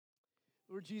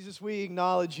Lord Jesus, we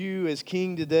acknowledge you as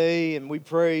King today, and we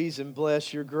praise and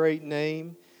bless your great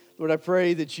name. Lord, I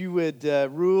pray that you would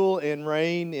rule and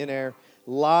reign in our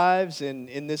lives and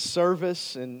in this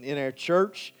service and in our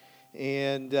church,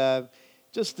 and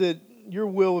just that your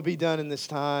will would be done in this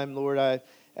time. Lord, I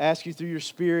ask you through your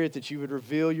Spirit that you would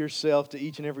reveal yourself to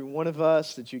each and every one of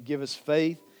us, that you'd give us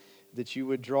faith, that you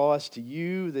would draw us to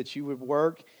you, that you would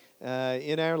work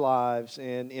in our lives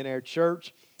and in our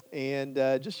church. And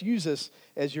just use us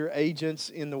as your agents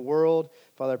in the world.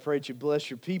 Father, I pray that you bless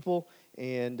your people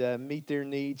and meet their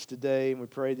needs today. And we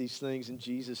pray these things in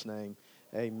Jesus' name.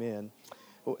 Amen.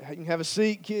 Well, you can have a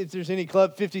seat, kids. If there's any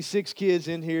Club 56 kids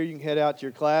in here, you can head out to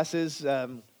your classes.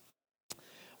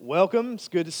 Welcome. It's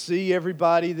good to see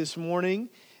everybody this morning.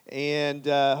 And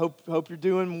hope you're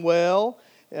doing well.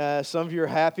 Some of you are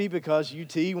happy because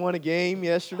UT won a game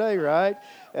yesterday, right?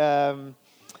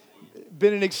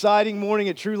 Been an exciting morning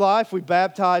at True Life. We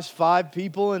baptized 5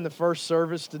 people in the first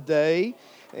service today.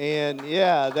 And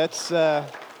yeah, that's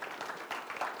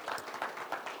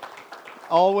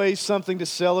always something to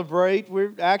celebrate.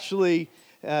 We're actually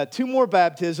 2 more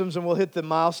baptisms, and we'll hit the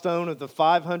milestone of the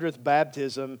 500th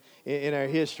baptism in our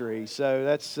history. So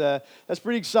that's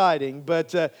pretty exciting.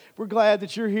 But we're glad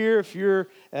that you're here. If you're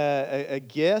a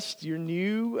guest, you're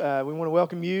new, we want to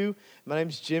welcome you. My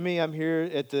name's Jimmy. I'm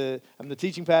the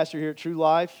teaching pastor here at True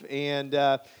Life, and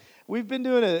we've been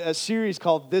doing a series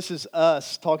called This Is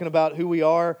Us, talking about who we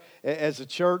are as a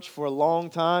church for a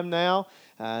long time now.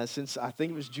 Since I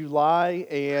think it was July,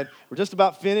 and we're just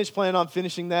about finished, planning on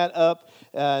finishing that up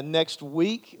next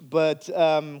week. But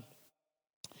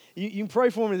you can pray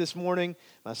for me this morning.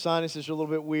 My sinuses are a little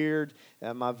bit weird.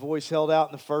 My voice held out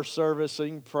in the first service, so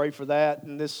you can pray for that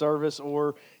in this service,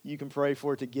 or you can pray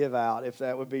for it to give out, if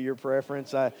that would be your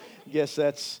preference. I guess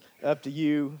that's up to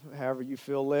you, however you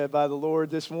feel led by the Lord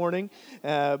this morning.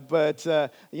 But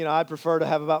I'd prefer to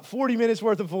have about 40 minutes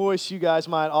worth of voice. You guys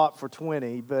might opt for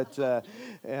 20, but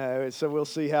so we'll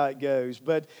see how it goes.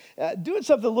 But doing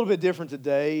something a little bit different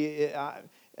today.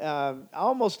 I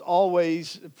almost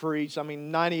always preach,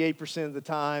 98% of the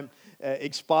time,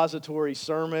 expository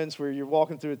sermons where you're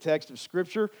walking through a text of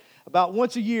Scripture. About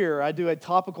once a year, I do a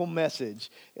topical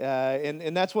message,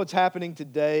 and that's what's happening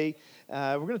today.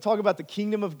 We're going to talk about the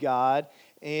kingdom of God,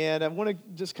 and I want to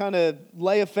just kind of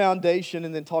lay a foundation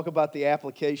and then talk about the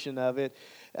application of it.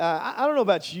 I don't know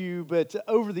about you, but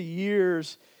over the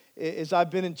years, as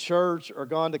I've been in church or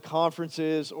gone to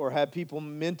conferences or had people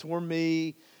mentor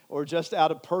me, or just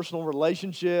out of personal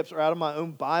relationships or out of my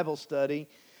own Bible study,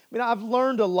 I've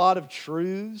learned a lot of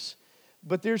truths,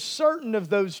 but there's certain of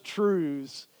those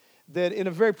truths that in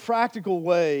a very practical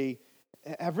way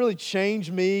have really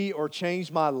changed me or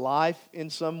changed my life in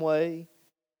some way.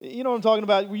 You know what I'm talking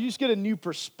about? Where you just get a new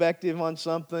perspective on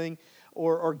something,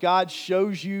 or God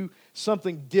shows you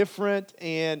something different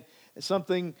and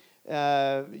something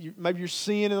maybe you're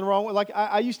seeing in the wrong way. Like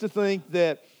I used to think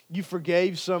that you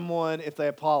forgave someone if they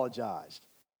apologized.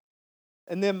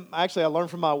 And then actually I learned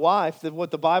from my wife that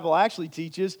what the Bible actually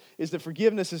teaches is that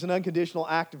forgiveness is an unconditional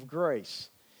act of grace.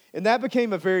 And that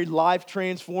became a very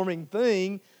life-transforming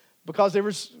thing because there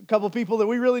was a couple of people that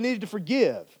we really needed to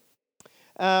forgive.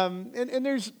 And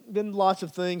there's been lots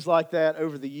of things like that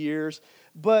over the years.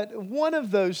 But one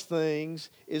of those things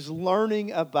is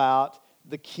learning about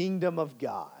the kingdom of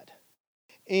God.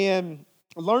 And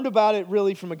I learned about it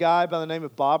really from a guy by the name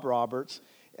of Bob Roberts.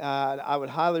 I would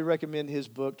highly recommend his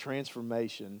book,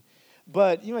 Transformation.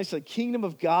 But, it's a kingdom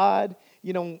of God.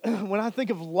 When I think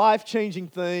of life-changing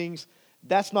things,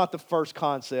 that's not the first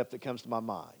concept that comes to my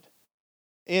mind.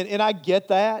 And I get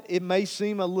that. It may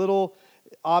seem a little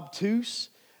obtuse,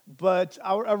 but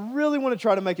I really want to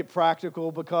try to make it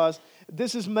practical because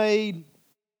this has made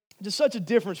just such a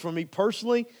difference for me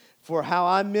personally, for how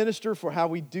I minister, for how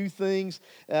we do things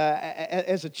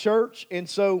as a church. And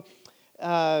so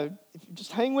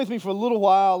just hang with me for a little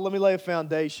while. Let me lay a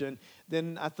foundation.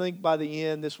 Then I think by the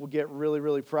end, this will get really,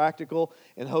 really practical,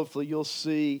 and hopefully you'll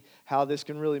see how this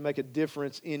can really make a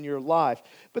difference in your life.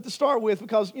 But to start with,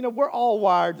 because, we're all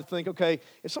wired to think, okay,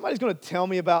 if somebody's going to tell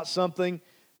me about something,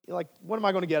 like, what am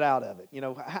I going to get out of it?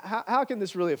 How can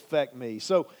this really affect me?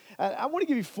 So I want to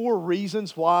give you 4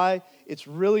 reasons why it's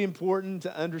really important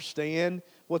to understand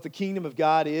what the kingdom of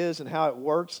God is and how it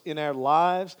works in our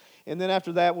lives. And then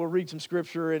after that, we'll read some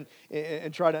scripture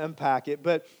and try to unpack it.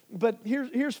 But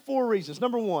here's 4 reasons.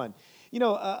 Number 1,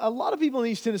 a lot of people in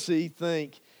East Tennessee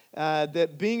think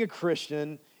that being a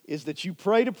Christian is that you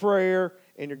pray to prayer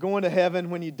and you're going to heaven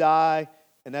when you die,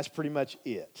 and that's pretty much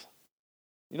it.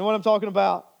 You know what I'm talking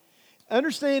about?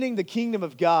 Understanding the kingdom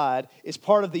of God is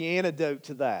part of the antidote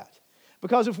to that.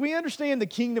 Because if we understand the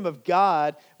kingdom of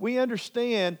God, we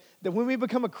understand that when we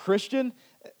become a Christian,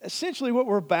 essentially what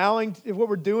we're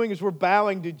doing is we're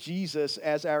bowing to Jesus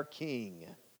as our King.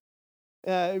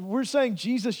 We're saying,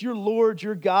 Jesus, you're Lord,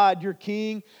 you're God, you're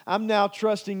King. I'm now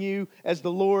trusting you as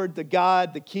the Lord, the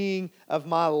God, the King of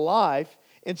my life.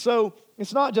 And so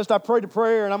it's not just I prayed a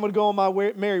prayer and I'm going to go on my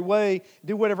merry way,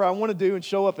 do whatever I want to do and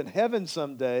show up in heaven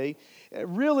someday.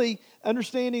 Really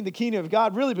understanding the kingdom of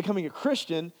God, really becoming a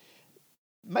Christian,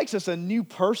 makes us a new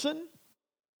person.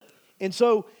 And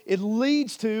so it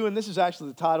leads to, and this is actually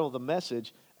the title of the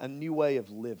message, a new way of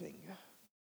living.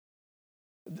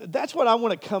 That's what I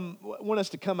want us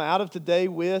to come out of today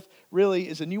with, really,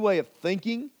 is a new way of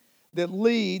thinking that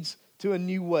leads to a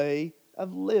new way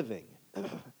of living.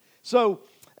 So,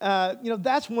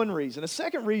 that's one reason. A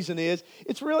second reason is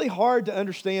it's really hard to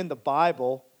understand the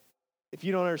Bible if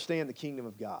you don't understand the kingdom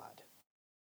of God.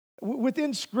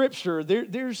 Within Scripture,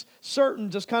 there's certain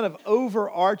just kind of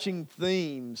overarching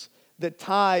themes that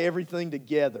tie everything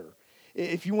together.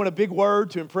 If you want a big word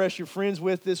to impress your friends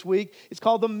with this week, it's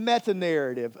called the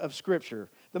meta-narrative of Scripture,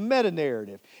 the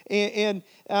meta-narrative. And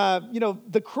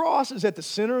the cross is at the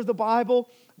center of the Bible,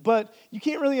 but you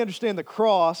can't really understand the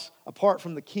cross apart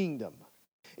from the kingdom.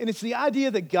 And it's the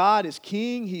idea that God is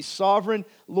king, he's sovereign,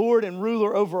 Lord and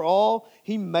ruler over all.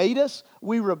 He made us,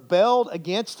 we rebelled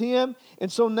against him,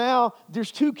 and so now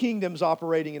there's two kingdoms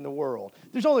operating in the world.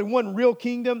 There's only one real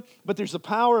kingdom, but there's the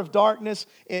power of darkness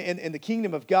and the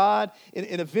kingdom of God, and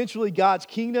eventually God's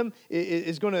kingdom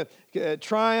is going to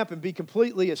triumph and be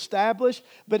completely established.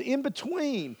 But in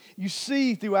between, you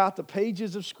see throughout the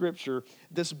pages of Scripture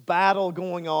this battle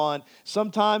going on,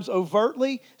 sometimes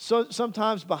overtly,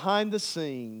 sometimes behind the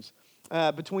scenes,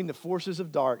 between the forces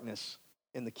of darkness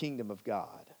and the kingdom of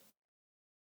God.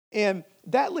 And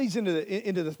that leads into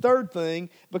the third thing,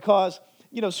 because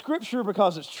Scripture,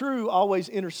 because it's true, always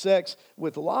intersects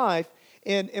with life,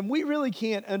 and we really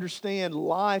can't understand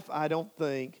life, I don't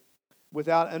think,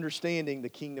 without understanding the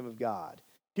kingdom of God.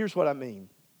 Here's what I mean.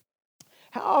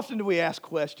 How often do we ask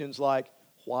questions like,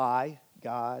 why,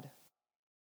 God?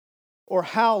 Or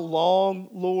how long,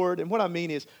 Lord? And what I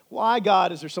mean is, why,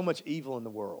 God, is there so much evil in the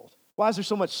world? Why is there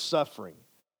so much suffering?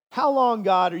 How long,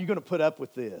 God, are you going to put up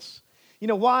with this?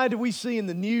 Why do we see in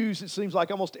the news, it seems like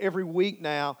almost every week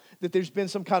now, that there's been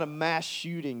some kind of mass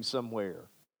shooting somewhere?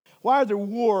 Why are there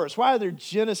wars? Why are there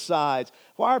genocides?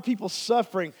 Why are people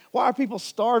suffering? Why are people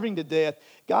starving to death?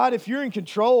 God, if you're in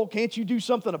control, can't you do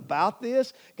something about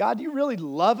this? God, do you really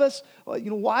love us?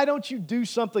 Why don't you do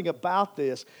something about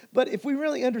this? But if we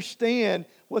really understand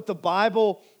what the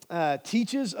Bible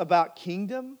teaches about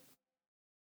kingdom,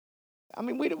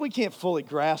 we can't fully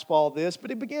grasp all this,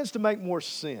 but it begins to make more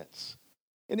sense.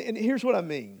 And here's what I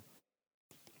mean.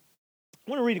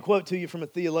 I want to read a quote to you from a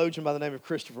theologian by the name of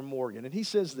Christopher Morgan, and he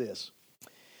says this.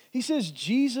 He says,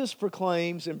 Jesus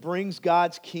proclaims and brings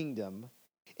God's kingdom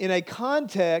in a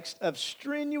context of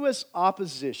strenuous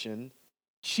opposition,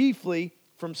 chiefly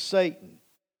from Satan.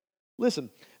 Listen,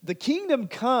 the kingdom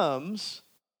comes,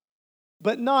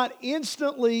 but not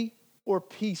instantly or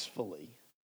peacefully.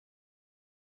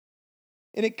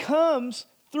 And it comes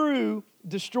through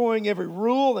destroying every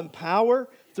rule and power,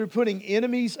 through putting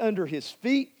enemies under his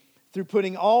feet, through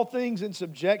putting all things in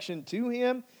subjection to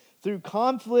him, through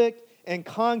conflict and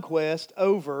conquest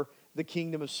over the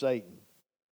kingdom of Satan.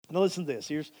 Now listen to this.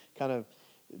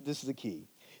 This is the key.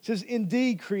 It says,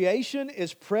 indeed, creation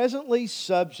is presently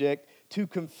subject to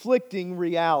conflicting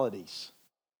realities.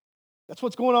 That's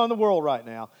what's going on in the world right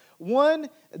now. One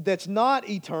that's not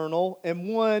eternal and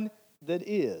one that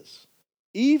is.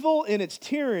 Evil in its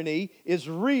tyranny is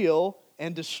real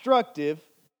and destructive,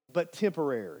 but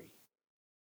temporary.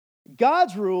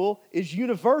 God's rule is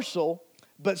universal,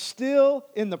 but still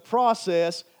in the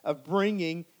process of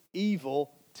bringing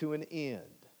evil to an end.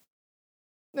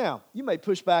 Now, you may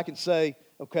push back and say,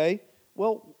 okay,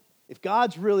 well, if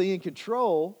God's really in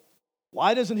control,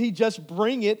 why doesn't he just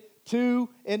bring it to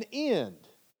an end?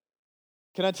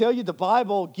 Can I tell you, the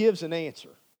Bible gives an answer.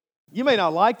 You may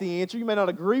not like the answer, you may not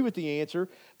agree with the answer,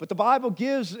 but the Bible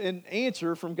gives an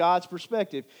answer from God's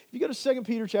perspective. If you go to 2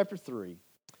 Peter chapter 3,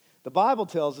 the Bible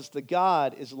tells us that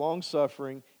God is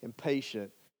long-suffering and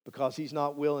patient because he's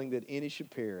not willing that any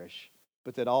should perish,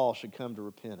 but that all should come to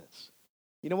repentance.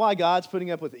 You know why God's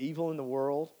putting up with evil in the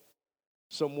world?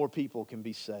 So more people can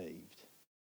be saved.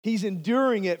 He's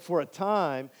enduring it for a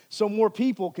time so more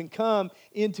people can come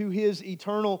into his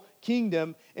eternal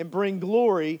kingdom and bring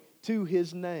glory to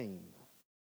his name.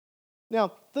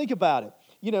 Now, think about it.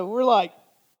 We're like,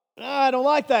 I don't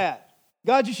like that.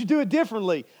 God, you should do it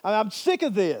differently. I'm sick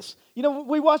of this.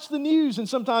 We watch the news and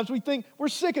sometimes we think we're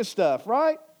sick of stuff,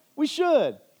 right? We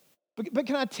should. But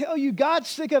can I tell you, God's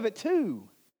sick of it too.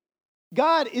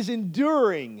 God is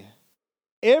enduring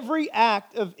every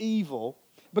act of evil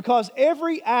because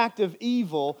every act of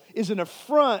evil is an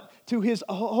affront to His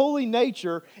holy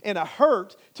nature and a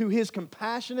hurt to His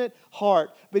compassionate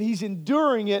heart. But He's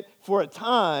enduring it for a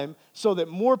time so that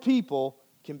more people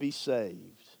can be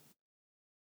saved.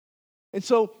 And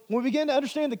so when we begin to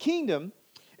understand the kingdom,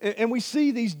 and we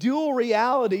see these dual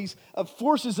realities of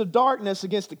forces of darkness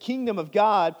against the kingdom of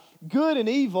God, good and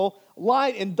evil,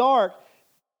 light and dark,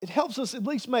 it helps us at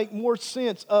least make more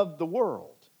sense of the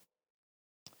world.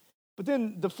 But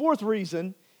then the fourth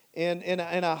reason, and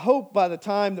I hope by the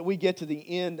time that we get to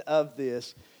the end of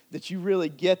this, that you really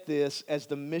get this as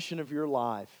the mission of your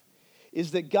life,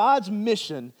 is that God's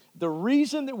mission, the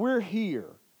reason that we're here,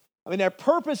 I mean, our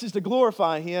purpose is to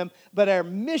glorify Him, but our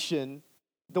mission,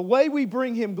 the way we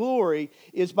bring Him glory,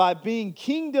 is by being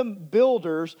kingdom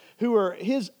builders who are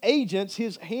His agents,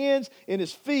 His hands and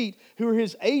His feet, who are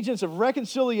His agents of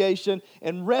reconciliation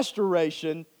and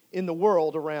restoration in the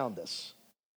world around us.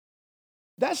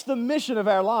 That's the mission of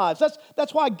our lives.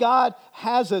 That's why God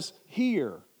has us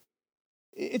here.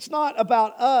 It's not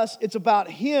about us, it's about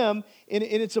Him, and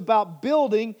it's about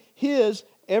building His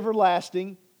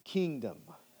everlasting kingdom.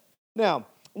 Now,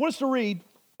 I want us to read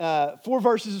 4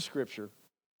 verses of Scripture,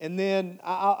 and then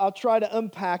I'll try to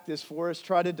unpack this for us,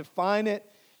 try to define it,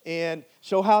 and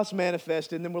show how it's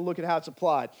manifested, and then we'll look at how it's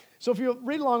applied. So if you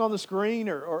read along on the screen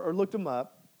or look them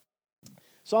up,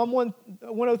 Psalm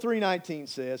 103:19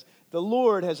 says, "The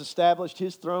Lord has established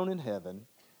His throne in heaven,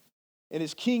 and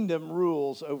His kingdom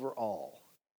rules over all."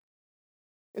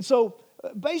 And so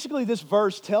basically this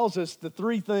verse tells us the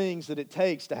 3 things that it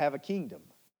takes to have a kingdom.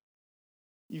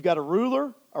 You've got a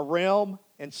ruler, a realm,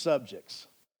 and subjects.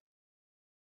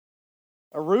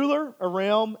 A ruler, a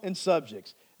realm, and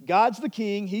subjects. God's the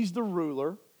king, He's the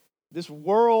ruler. This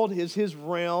world is His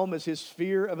realm, is His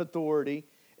sphere of authority,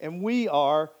 and we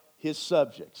are His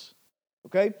subjects.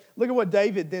 Okay? Look at what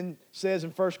David then says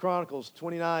in 1 Chronicles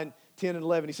 29:10 and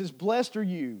 11. He says, "Blessed are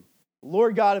you,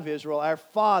 Lord God of Israel, our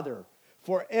Father,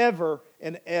 forever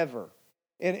and ever."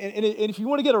 And if you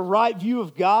want to get a right view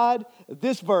of God,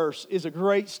 this verse is a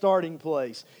great starting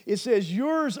place. It says,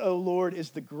 "Yours, O Lord, is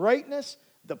the greatness,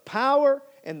 the power,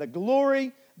 and the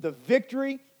glory, the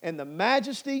victory, and the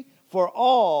majesty, for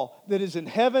all that is in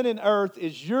heaven and earth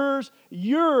is yours.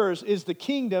 Yours is the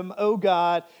kingdom, O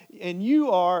God, and you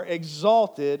are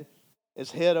exalted as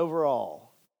head over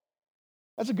all."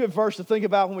 That's a good verse to think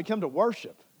about when we come to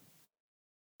worship.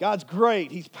 God's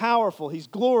great, He's powerful, He's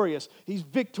glorious, He's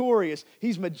victorious,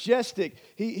 He's majestic,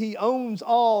 He owns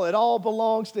all, it all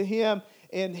belongs to Him,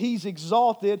 and He's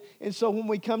exalted. And so when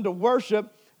we come to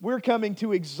worship, we're coming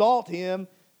to exalt Him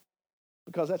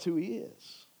because that's who He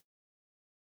is.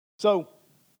 So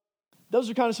those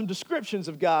are kind of some descriptions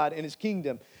of God and His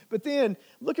kingdom. But then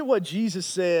look at what Jesus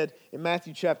said in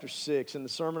Matthew chapter 6 in the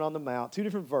Sermon on the Mount, 2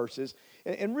 different verses.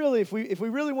 And really, if we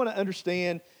really want to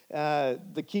understand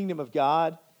the kingdom of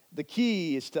God, the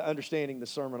key is to understanding the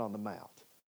Sermon on the Mount,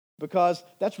 because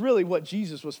that's really what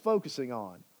Jesus was focusing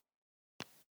on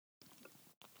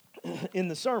in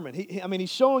the sermon.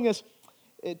 He's showing us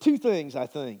 2 things, I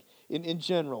think, in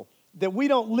general, that we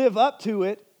don't live up to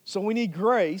it, so we need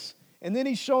grace, and then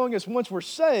He's showing us once we're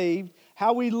saved,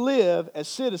 how we live as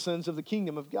citizens of the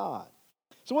kingdom of God.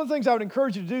 So one of the things I would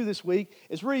encourage you to do this week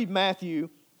is read Matthew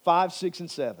 5, 6,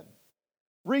 and 7.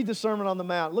 Read the Sermon on the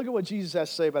Mount. Look at what Jesus has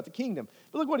to say about the kingdom.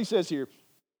 But look what He says here.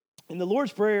 In the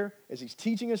Lord's Prayer, as He's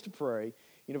teaching us to pray,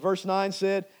 verse 9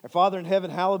 said, "Our Father in heaven,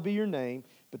 hallowed be your name."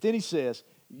 But then He says,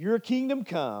 "Your kingdom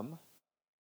come,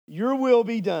 your will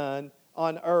be done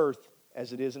on earth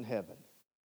as it is in heaven."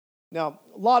 Now,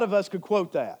 a lot of us could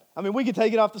quote that. We could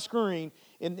take it off the screen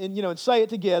and say it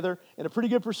together, and a pretty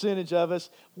good percentage of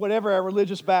us, whatever our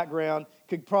religious background,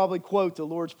 could probably quote the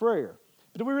Lord's Prayer.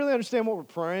 But do we really understand what we're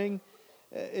praying?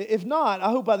 If not, I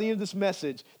hope by the end of this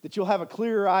message that you'll have a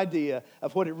clearer idea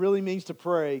of what it really means to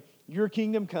pray, "Your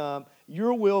kingdom come,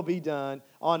 your will be done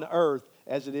on earth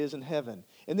as it is in heaven."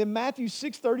 And then Matthew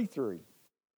 6:33.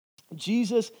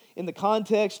 Jesus, in the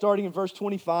context, starting in verse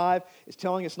 25, is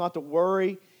telling us not to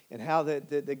worry and how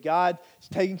that God is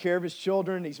taking care of His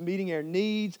children. He's meeting our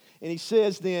needs. And He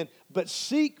says then, "But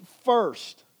seek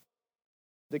first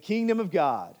the kingdom of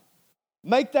God."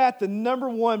 Make that the number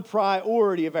one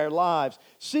priority of our lives.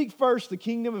 Seek first the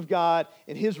kingdom of God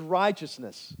and His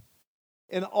righteousness,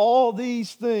 and all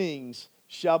these things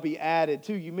shall be added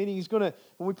to you. Meaning when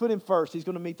we put Him first, He's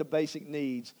going to meet the basic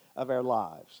needs of our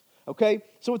lives. Okay?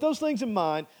 So with those things in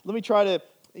mind, let me try to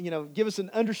give us an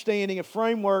understanding, a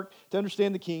framework to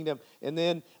understand the kingdom, and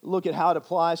then look at how it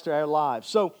applies to our lives.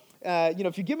 So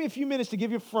if you give me a few minutes to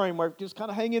give you a framework, just kind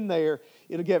of hang in there,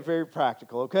 it'll get very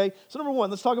practical, okay? So number one,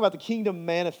 let's talk about the kingdom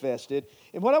manifested.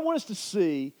 And what I want us to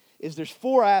see is there's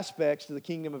four aspects to the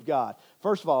kingdom of God.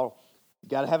 First of all, you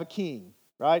got to have a king,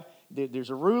 right? There's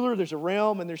a ruler, there's a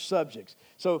realm, and there's subjects.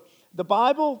 So the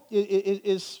Bible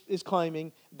is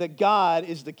claiming that God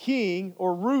is the king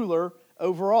or ruler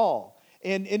over all.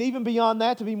 And even beyond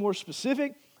that, to be more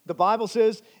specific, the Bible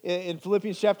says in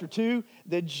Philippians chapter 2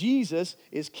 that Jesus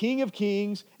is King of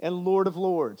kings and Lord of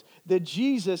lords. That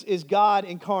Jesus is God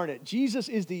incarnate. Jesus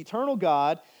is the eternal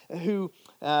God who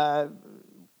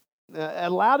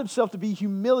allowed himself to be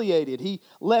humiliated. He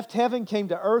left heaven, came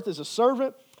to earth as a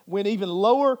servant, went even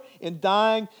lower in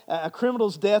dying a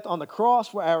criminal's death on the cross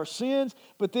for our sins,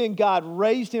 but then God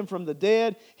raised him from the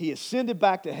dead. He ascended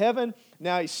back to heaven.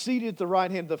 Now he's seated at the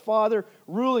right hand of the Father,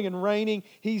 ruling and reigning.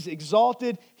 He's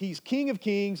exalted. He's King of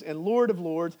kings and Lord of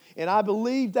lords, and I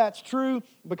believe that's true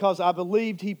because I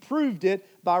believed he proved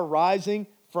it by rising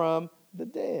from the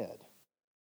dead.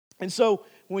 And so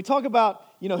when we talk about,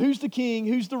 who's the king,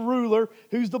 who's the ruler,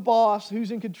 who's the boss, who's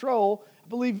in control, I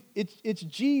believe it's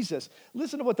Jesus.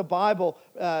 Listen to what the Bible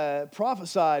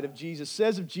prophesied of Jesus,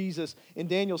 says of Jesus in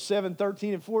Daniel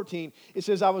 7:13 and 14. It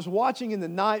says, I was watching in the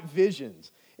night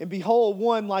visions, and behold,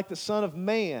 one like the Son of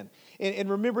Man.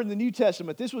 And remember in the New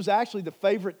Testament, this was actually the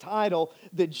favorite title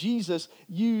that Jesus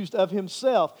used of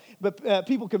himself. But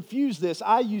people confuse this.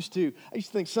 I used to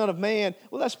think Son of Man,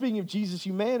 well, that's speaking of Jesus'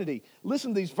 humanity.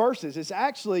 Listen to these verses. It's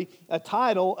actually a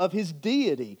title of his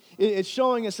deity. It's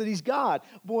showing us that he's God.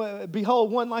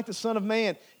 Behold, one like the Son of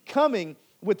Man coming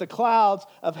with the clouds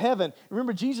of heaven.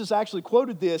 Remember, Jesus actually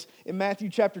quoted this in Matthew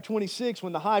chapter 26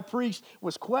 when the high priest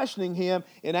was questioning him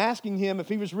and asking him if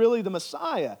he was really the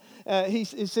Messiah.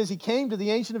 It says he came to the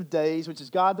Ancient of Days, which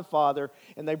is God the Father,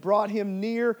 and they brought him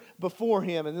near before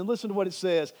him. And then listen to what it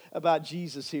says about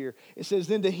Jesus here. It says,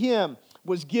 then to him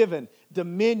was given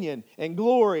dominion and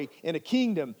glory and a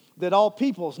kingdom that all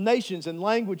peoples, nations, and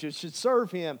languages should serve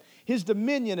him. His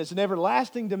dominion is an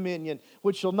everlasting dominion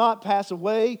which shall not pass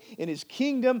away, and his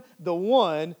kingdom,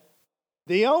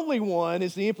 the only one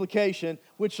is the implication,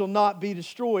 which shall not be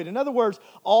destroyed. In other words,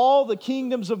 all the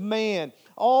kingdoms of man,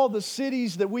 all the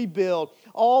cities that we build,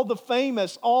 all the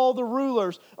famous, all the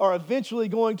rulers are eventually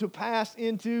going to pass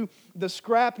into the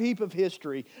scrap heap of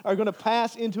history, are going to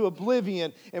pass into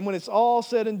oblivion. And when it's all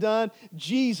said and done,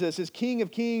 Jesus is King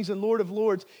of kings and Lord of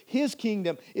lords. His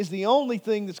kingdom is the only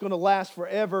thing that's going to last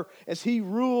forever as he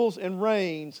rules and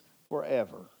reigns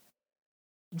forever.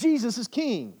 Jesus is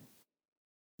king.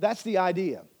 That's the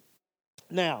idea.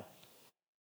 Now,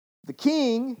 the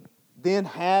king then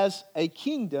has a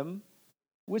kingdom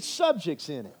with subjects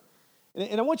in it.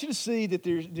 And I want you to see that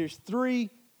there's three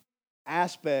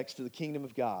aspects to the kingdom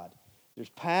of God. There's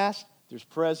past, there's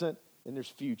present, and there's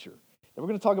future. And we're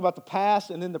going to talk about the past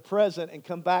and then the present and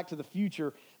come back to the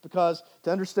future because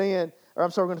we're going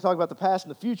to talk about the past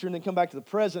and the future and then come back to the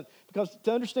present because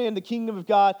to understand the kingdom of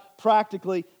God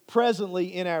practically,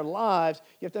 presently in our lives,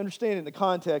 you have to understand it in the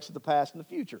context of the past and the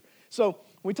future. So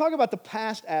when we talk about the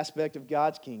past aspect of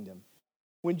God's kingdom,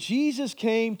 when Jesus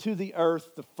came to the earth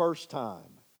the first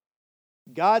time,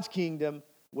 God's kingdom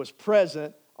was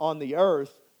present on the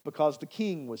earth because the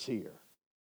king was here.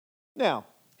 Now,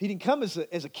 he didn't come as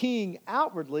a king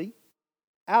outwardly.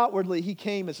 Outwardly, he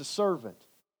came as a servant.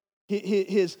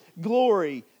 His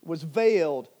glory was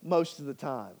veiled most of the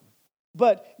time.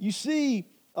 But you see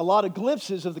a lot of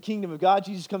glimpses of the kingdom of God.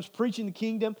 Jesus comes preaching the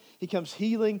kingdom. He comes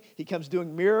healing. He comes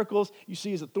doing miracles. You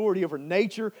see his authority over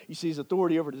nature. You see his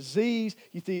authority over disease.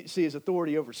 You see his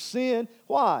authority over sin.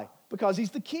 Why? Because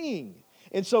he's the king.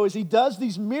 And so as he does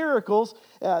these miracles,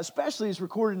 especially as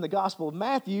recorded in the Gospel of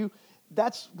Matthew,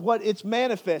 that's what it's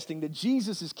manifesting, that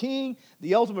Jesus is king.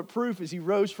 The ultimate proof is he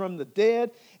rose from the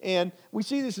dead. And we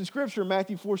see this in Scripture in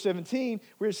Matthew 4:17,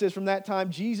 where it says, from that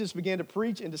time Jesus began to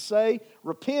preach and to say,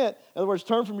 repent. In other words,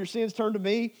 turn from your sins, turn to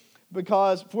me,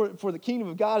 because for the kingdom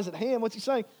of God is at hand. What's he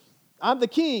saying? I'm the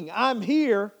king. I'm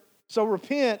here, so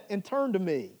repent and turn to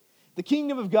me. The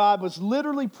kingdom of God was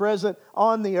literally present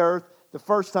on the earth the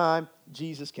first time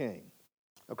Jesus came.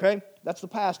 Okay? That's the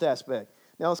past aspect.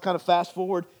 Now let's kind of fast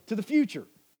forward to the future.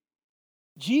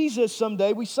 Jesus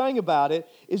someday, we sang about it,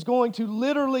 is going to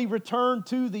literally return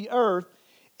to the earth,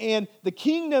 and the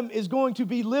kingdom is going to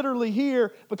be literally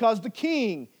here because the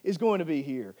king is going to be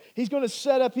here. He's going to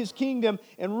set up his kingdom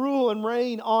and rule and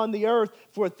reign on the earth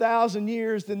for 1,000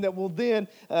 years, and that will then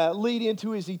lead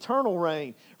into his eternal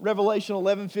reign. Revelation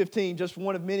 11:15, just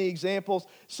one of many examples,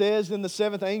 says, then the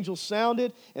seventh angel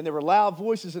sounded, and there were loud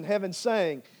voices in heaven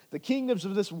saying, The kingdoms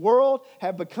of this world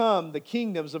have become the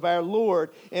kingdoms of our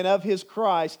Lord and of His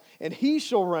Christ, and He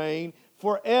shall reign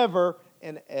forever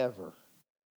and ever.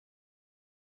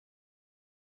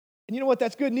 And you know what?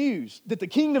 That's good news, that the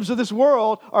kingdoms of this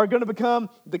world are going to become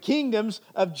the kingdoms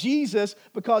of Jesus,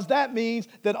 because that means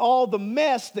that all the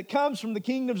mess that comes from the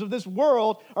kingdoms of this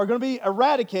world are going to be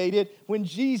eradicated when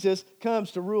Jesus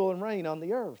comes to rule and reign on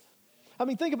the earth. I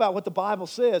mean, think about what the Bible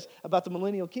says about the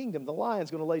millennial kingdom. The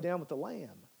lion's going to lay down with the lamb.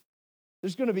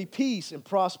 There's going to be peace and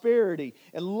prosperity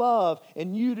and love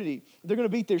and unity. They're going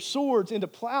to beat their swords into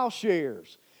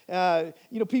plowshares.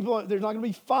 People, there's not going to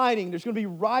be fighting. There's going to be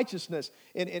righteousness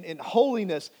and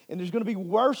holiness, and there's going to be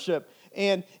worship.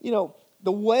 And,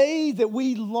 the way that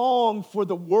we long for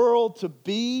the world to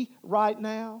be right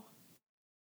now,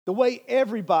 the way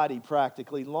everybody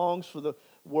practically longs for the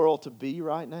world to be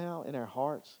right now in our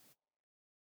hearts,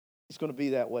 it's going to be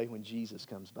that way when Jesus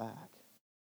comes back.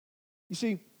 You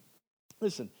see,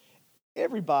 listen,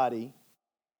 everybody,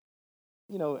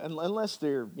 unless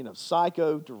they're,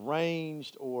 psycho,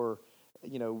 deranged, or,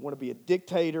 want to be a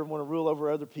dictator, want to rule over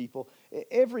other people,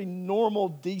 every normal,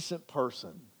 decent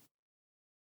person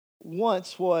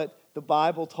wants what the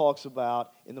Bible talks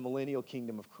about in the millennial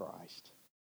kingdom of Christ.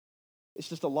 It's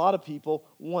just a lot of people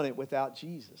want it without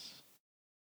Jesus.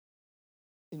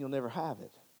 And you'll never have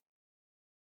it.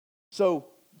 So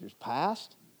there's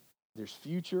past, there's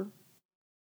future.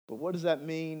 But what does that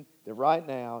mean that right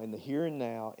now, in the here and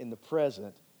now, in the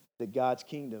present, that God's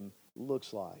kingdom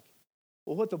looks like?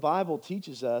 Well, what the Bible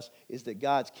teaches us is that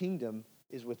God's kingdom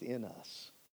is within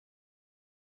us.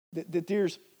 That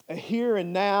there's a here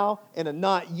and now and a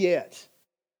not yet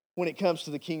when it comes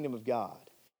to the kingdom of God.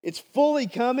 It's fully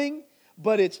coming,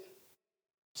 but it's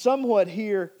somewhat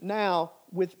here now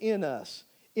within us,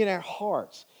 in our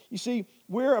hearts. You see,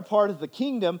 we're a part of the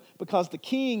kingdom because the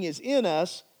King is in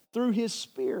us through His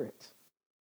Spirit.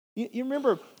 You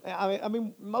remember, I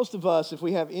mean, most of us, if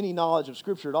we have any knowledge of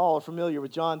Scripture at all, are familiar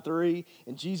with John 3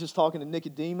 and Jesus talking to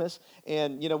Nicodemus.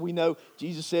 And, we know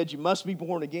Jesus said you must be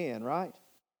born again, right?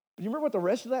 But you remember what the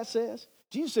rest of that says?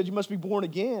 Jesus said you must be born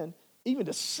again even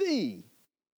to see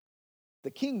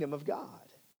the kingdom of God.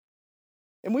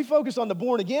 And we focus on the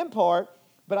born again part,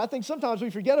 but I think sometimes we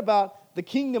forget about the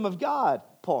kingdom of God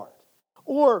part.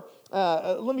 Or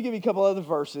let me give you a couple other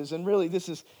verses, and really this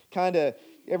is kind of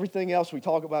everything else we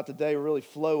talk about today will really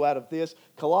flow out of this.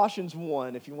 Colossians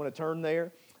 1, if you want to turn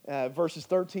there, verses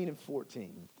 13 and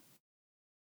 14.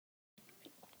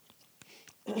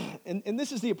 And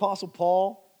this is the Apostle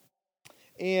Paul,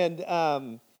 and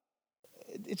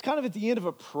it's kind of at the end of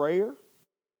a prayer.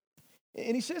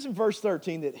 And he says in verse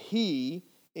 13 that he,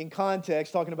 in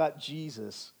context, talking about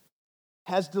Jesus,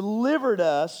 has delivered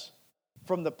us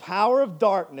from the power of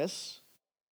darkness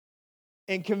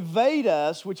and conveyed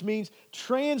us, which means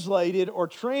translated or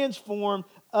transformed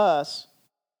us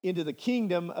into the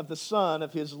kingdom of the Son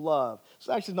of His love. It's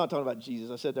actually not talking about Jesus.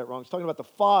 I said that wrong. It's talking about the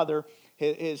Father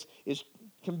is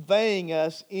conveying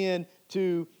us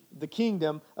into the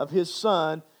kingdom of His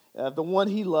Son, the one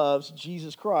He loves,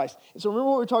 Jesus Christ. And so remember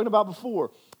what we were talking about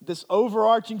before, this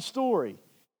overarching story.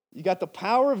 You got the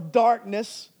power of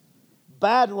darkness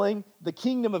battling the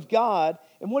kingdom of God.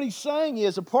 And what he's saying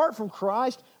is, apart from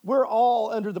Christ, we're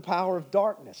all under the power of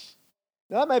darkness.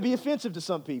 Now, that may be offensive to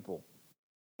some people.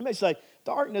 You may say,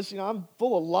 darkness, I'm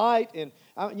full of light, and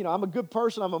I'm a good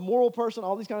person, I'm a moral person,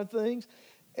 all these kind of things.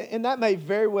 And that may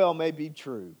very well be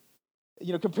true.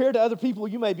 Compared to other people,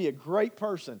 you may be a great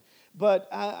person. But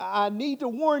I need to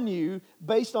warn you,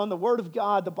 based on the Word of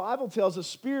God, the Bible tells us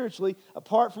spiritually,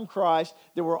 apart from Christ,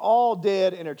 that we're all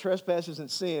dead in our trespasses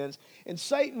and sins. And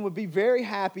Satan would be very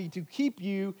happy to keep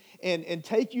you and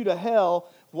take you to hell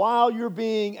while you're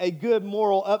being a good,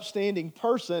 moral, upstanding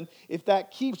person, if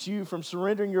that keeps you from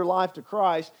surrendering your life to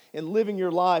Christ and living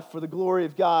your life for the glory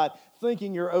of God,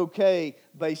 thinking you're okay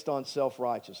based on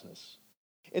self-righteousness.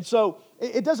 And so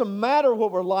it doesn't matter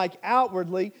what we're like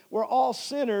outwardly. We're all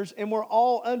sinners and we're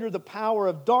all under the power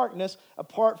of darkness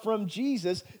apart from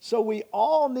Jesus. So we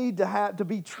all need to have to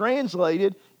be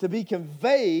translated, to be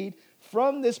conveyed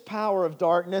from this power of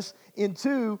darkness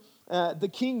into the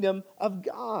kingdom of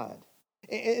God.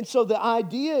 And so the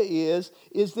idea is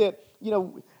that,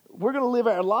 we're going to live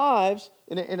our lives,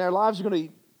 and our lives are going to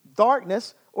be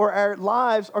darkness, or our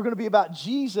lives are going to be about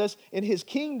Jesus and His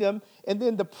kingdom. And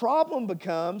then the problem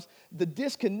becomes, the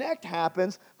disconnect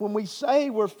happens when we say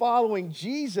we're following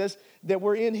Jesus, that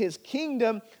we're in His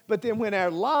kingdom, but then when our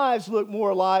lives look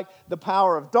more like the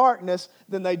power of darkness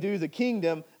than they do the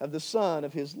kingdom of the Son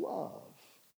of His love.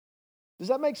 Does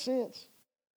that make sense?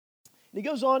 And he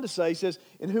goes on to say, he says,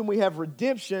 in whom we have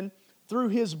redemption through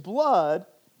His blood,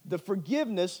 the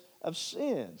forgiveness of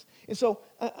sins. And so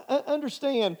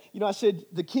understand, I said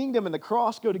the kingdom and the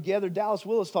cross go together. Dallas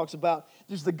Willis talks about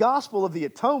there's the gospel of the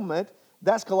atonement.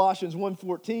 That's Colossians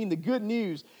 1:14, the good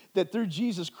news that through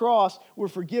Jesus' cross we're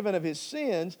forgiven of his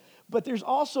sins. But there's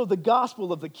also the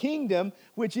gospel of the kingdom,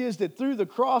 which is that through the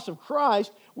cross of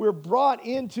Christ, we're brought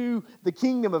into the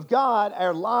kingdom of God.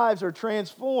 Our lives are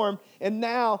transformed. And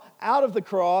now, out of the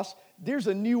cross, there's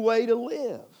a new way to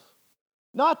live.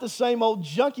 Not the same old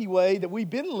junky way that we've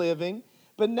been living,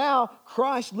 but now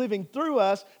Christ living through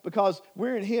us because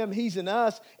we're in him, he's in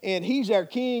us, and he's our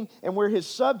king, and we're his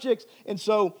subjects. And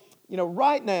so,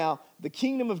 right now, the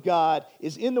kingdom of God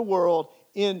is in the world,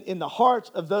 in the hearts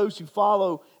of those who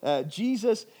follow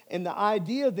Jesus. And the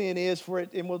idea then is for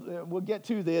it, and we'll get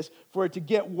to this, for it to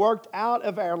get worked out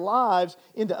of our lives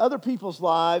into other people's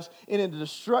lives and into the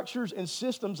structures and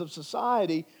systems of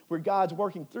society where God's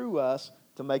working through us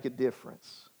to make a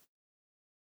difference.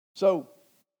 So,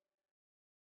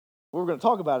 what we're going to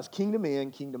talk about is kingdom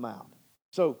in, kingdom out.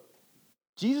 So,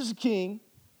 Jesus is king.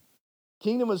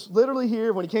 Kingdom was literally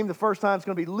here when he came the first time. It's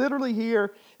going to be literally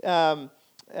here when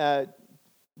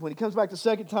he comes back the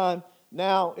second time.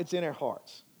 Now it's in our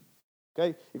hearts.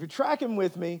 Okay? If you're tracking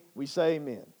with me, we say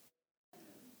amen.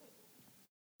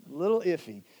 A little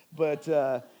iffy, but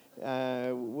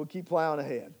we'll keep plowing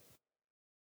ahead.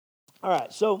 All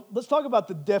right, so let's talk about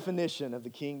the definition of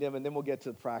the kingdom, and then we'll get to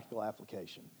the practical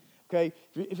application. Okay?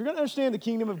 If you're going to understand the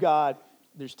kingdom of God,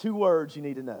 there's two words you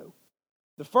need to know.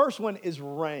 The first one is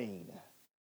reign.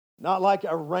 Not like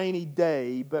a rainy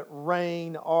day, but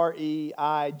reign,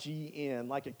 R-E-I-G-N,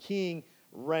 like a king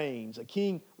reigns, a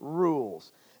king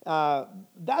rules.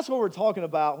 That's what we're talking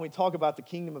about when we talk about the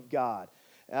kingdom of God.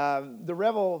 The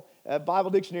Revel Bible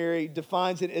Dictionary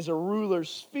defines it as a ruler's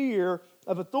sphere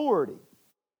of authority.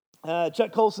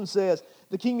 Chuck Colson says,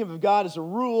 the kingdom of God is a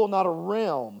rule, not a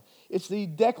realm. It's the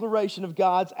declaration of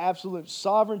God's absolute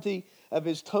sovereignty, of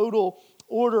his total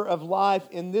order of life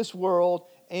in this world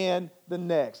and the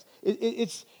next.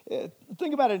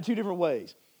 Think about it in two different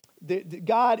ways.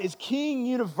 God is king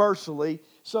universally,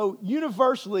 so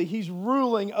universally he's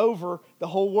ruling over the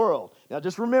whole world. Now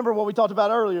just remember what we talked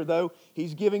about earlier, though.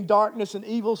 He's giving darkness and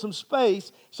evil some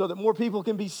space so that more people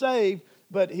can be saved,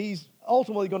 but he's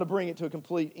ultimately going to bring it to a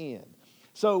complete end.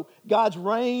 So God's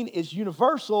reign is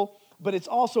universal, but it's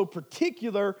also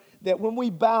particular that when we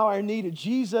bow our knee to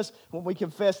Jesus, when we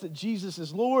confess that Jesus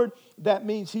is Lord, that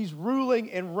means he's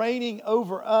ruling and reigning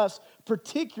over us,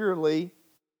 particularly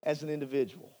as an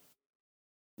individual.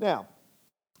 Now,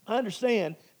 I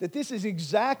understand that this is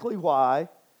exactly why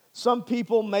some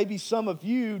people, maybe some of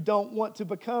you, don't want to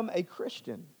become a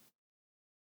Christian.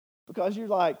 Because you're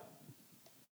like,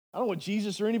 I don't want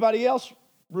Jesus or anybody else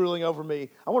ruling over me.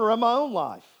 I want to run my own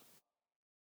life.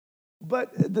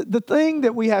 But the thing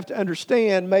that we have to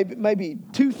understand, maybe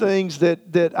two things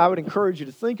that I would encourage you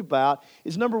to think about,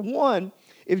 is number one,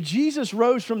 if Jesus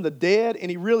rose from the dead and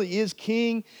he really is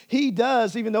king, he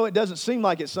does, even though it doesn't seem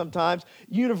like it sometimes,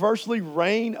 universally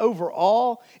reign over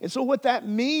all. And so what that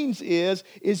means is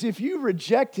if you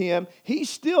reject him, he's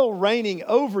still reigning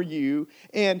over you.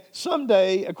 And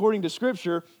someday, according to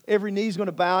Scripture, every knee is going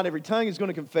to bow and every tongue is going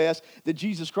to confess that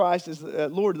Jesus Christ is the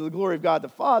Lord to the glory of God the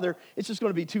Father. It's just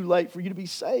going to be too late for you to be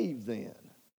saved then.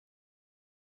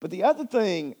 But the other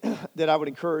thing that I would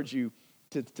encourage you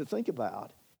to think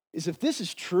about is if this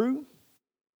is true,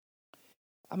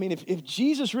 I mean, if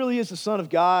Jesus really is the Son of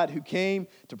God who came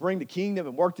to bring the kingdom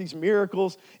and work these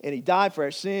miracles, and he died for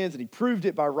our sins, and he proved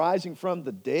it by rising from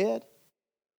the dead,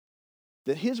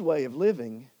 that his way of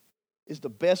living is the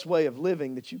best way of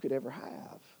living that you could ever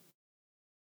have.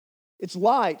 It's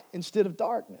light instead of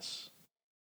darkness.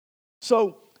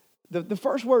 So the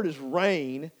first word is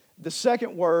reign. The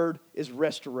second word is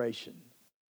restoration.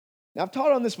 Now, I've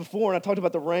taught on this before, and I talked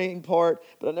about the reign part,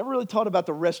 but I never really taught about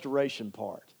the restoration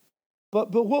part.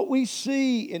 But what we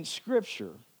see in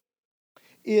Scripture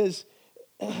is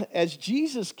as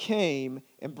Jesus came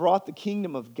and brought the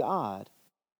kingdom of God,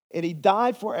 and he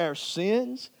died for our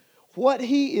sins, what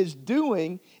he is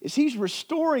doing is he's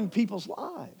restoring people's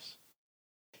lives.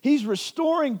 He's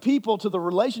restoring people to the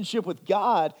relationship with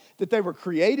God that they were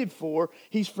created for.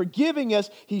 He's forgiving us.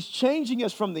 He's changing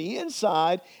us from the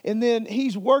inside. And then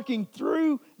he's working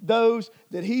through those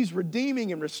that he's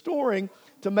redeeming and restoring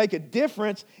to make a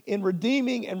difference in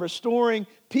redeeming and restoring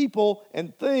people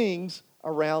and things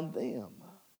around them.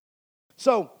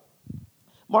 So,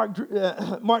 Mark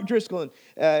Driscoll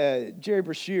and Jerry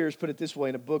Brashears put it this way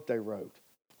in a book they wrote.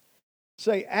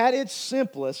 Say, at its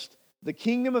simplest, the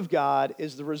kingdom of God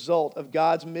is the result of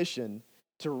God's mission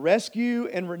to rescue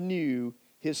and renew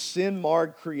his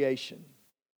sin-marred creation.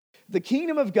 The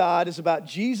kingdom of God is about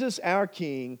Jesus, our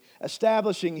King,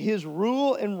 establishing his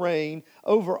rule and reign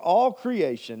over all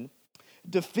creation,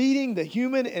 defeating the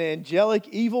human and angelic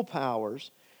evil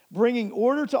powers, bringing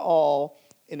order to all,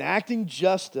 enacting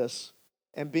justice,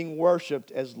 and being worshiped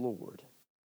as Lord.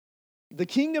 The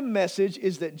kingdom message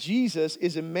is that Jesus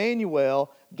is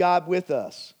Emmanuel, God with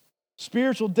us.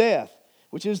 Spiritual death,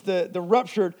 which is the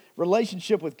ruptured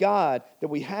relationship with God that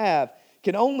we have,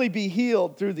 can only be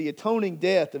healed through the atoning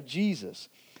death of Jesus.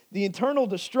 The internal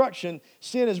destruction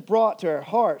sin has brought to our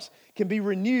hearts can be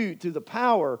renewed through the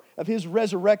power of his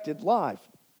resurrected life.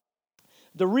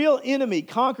 The real enemy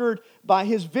conquered by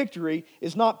his victory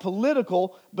is not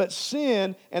political, but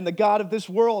sin and the god of this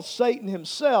world, Satan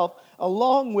himself,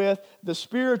 along with the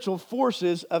spiritual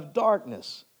forces of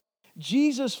darkness.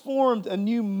 Jesus formed a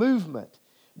new movement,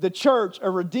 the church, a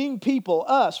redeemed people,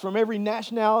 us, from every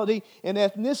nationality and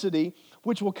ethnicity,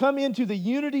 which will come into the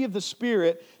unity of the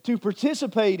Spirit to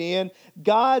participate in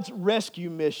God's rescue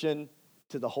mission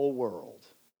to the whole world.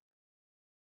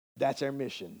 That's our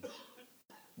mission.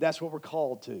 That's what we're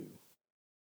called to.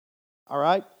 All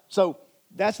right? So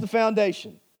that's the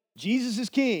foundation. Jesus is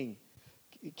king.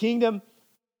 Kingdom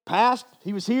past,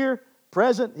 he was here.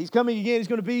 Present, he's coming again. He's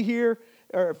going to be here.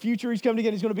 Or future, he's coming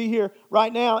again. He's going to be here.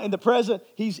 Right now, in the present,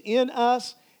 he's in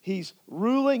us. He's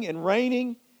ruling and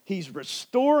reigning. He's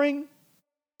restoring.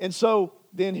 And so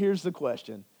then here's the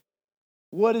question.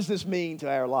 What does this mean to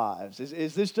our lives?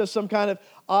 Is this just some kind of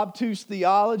obtuse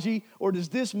theology, or does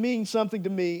this mean something to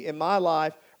me in my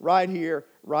life right here,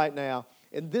 right now?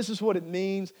 And this is what it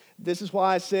means. This is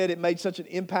why I said it made such an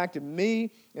impact in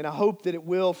me, and I hope that it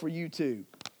will for you too.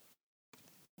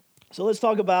 So let's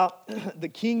talk about the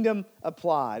kingdom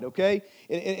applied, okay?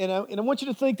 And I want you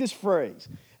to think this phrase.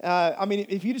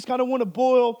 If you just kind of want to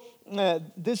boil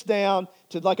this down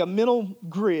to like a mental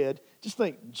grid, just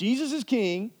think Jesus is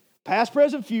king, past,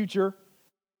 present, future,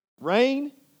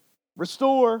 reign,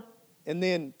 restore, and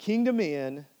then kingdom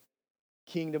in,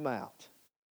 kingdom out.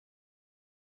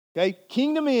 Okay?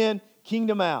 Kingdom in,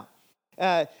 kingdom out.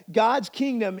 God's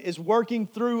kingdom is working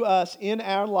through us in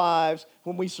our lives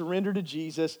when we surrender to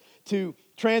Jesus to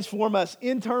transform us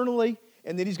internally,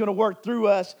 and then he's going to work through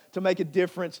us to make a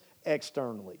difference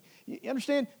externally. You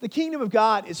understand? The kingdom of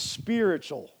God is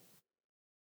spiritual.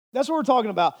 That's what we're talking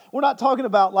about. We're not talking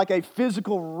about like a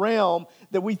physical realm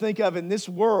that we think of in this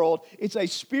world. It's a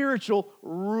spiritual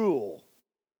rule.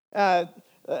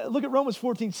 Look at Romans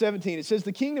 14:17. It says,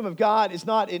 the kingdom of God is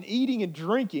not in eating and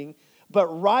drinking, but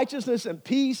righteousness and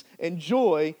peace and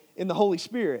joy in the Holy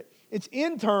Spirit. It's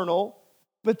internal,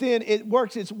 but then it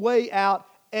works its way out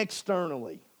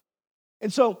externally.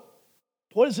 And so,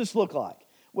 what does this look like?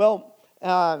 Well,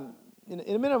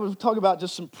 in a minute, we'll talk about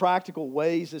just some practical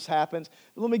ways this happens.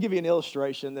 But let me give you an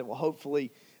illustration that will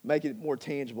hopefully make it more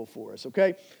tangible for us,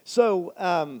 okay? So,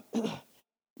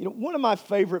 one of my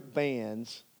favorite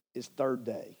bands is Third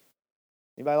Day.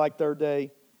 Anybody like Third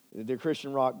Day? They're a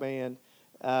Christian rock band.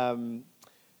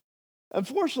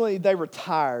 Unfortunately, they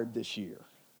retired this year.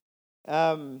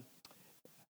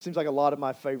 Seems like a lot of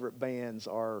my favorite bands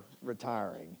are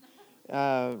retiring,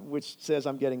 which says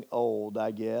I'm getting old,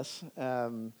 I guess.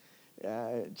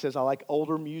 It says I like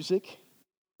older music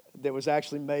that was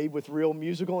actually made with real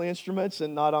musical instruments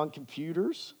and not on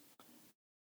computers.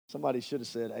 Somebody should have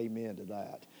said amen to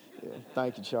that. Yeah,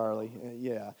 thank you, Charlie.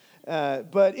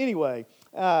 But anyway,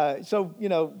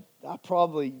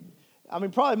 probably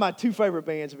my two favorite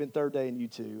bands have been Third Day and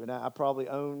U2, and I probably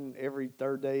own every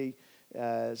Third Day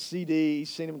CD,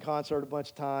 seen them in concert a bunch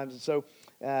of times. And so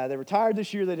they retired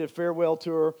this year. They did a farewell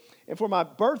tour. And for my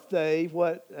birthday,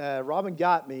 what Robin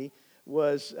got me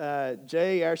was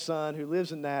Jay, our son, who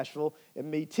lives in Nashville,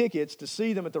 and me tickets to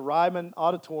see them at the Ryman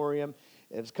Auditorium.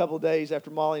 It was a couple of days after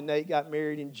Molly and Nate got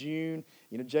married in June.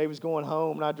 Jay was going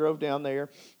home, and I drove down there.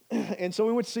 And so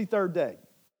we went to see Third Day.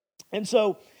 And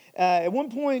so at one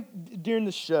point during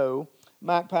the show,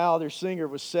 Mike Powell, their singer,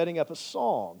 was setting up a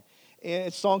song. And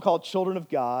it's a song called Children of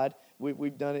God.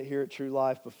 We've done it here at True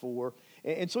Life before.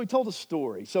 And so he told a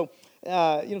story. So,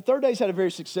 Third Day's had a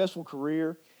very successful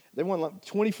career. They won like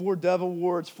 24 Dove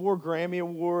Awards, 4 Grammy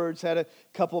Awards, had a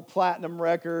couple of platinum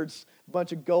records, a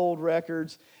bunch of gold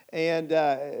records.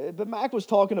 But Mac was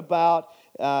talking about,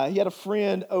 he had a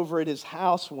friend over at his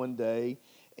house one day,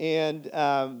 and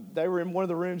they were in one of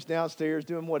the rooms downstairs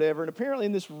doing whatever. And apparently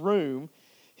in this room,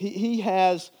 he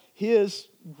has his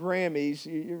Grammys.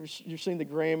 You've seen the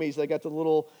Grammys. They got the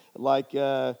little, what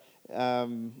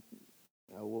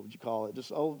would you call it?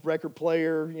 Just old record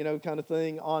player, kind of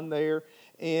thing on there.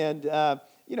 And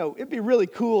it'd be really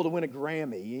cool to win a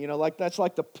Grammy. Like that's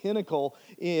like the pinnacle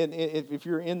if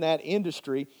you're in that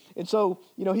industry. And so,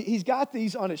 he's got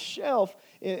these on his shelf,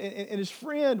 and his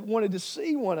friend wanted to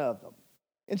see one of them.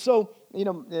 And so,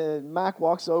 Mac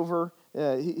walks over.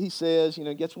 He says,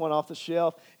 gets one off the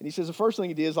shelf, and he says the first thing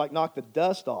he did is like knock the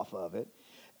dust off of it.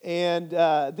 And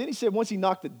then he said once he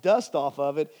knocked the dust off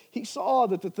of it, he saw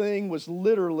that the thing was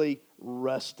literally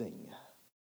rusting.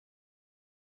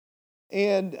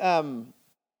 And,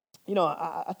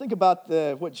 I think about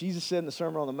what Jesus said in the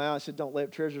Sermon on the Mount. He said, don't lay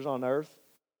up treasures on earth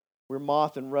where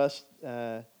moth and rust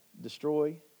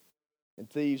destroy and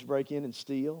thieves break in and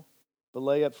steal. But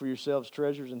lay up for yourselves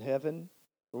treasures in heaven,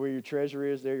 for where your treasure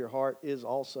is, there your heart is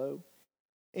also.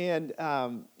 And,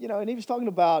 and he was talking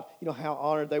about, how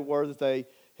honored they were that they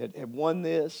had won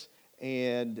this.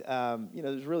 And, it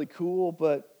was really cool,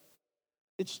 but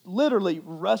it's literally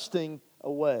rusting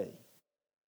away.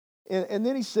 And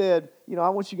then he said, I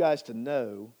want you guys to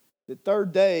know that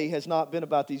Third Day has not been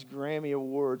about these Grammy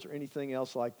Awards or anything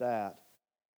else like that.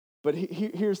 But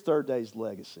here's Third Day's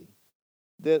legacy.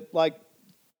 That, like,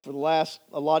 for the last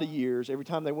a lot of years, every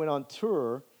time they went on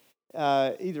tour,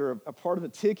 either a part of the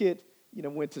ticket,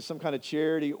 went to some kind of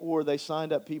charity, or they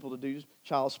signed up people to do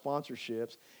child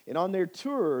sponsorships. And on their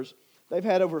tours, they've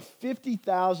had over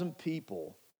 50,000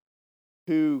 people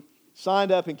who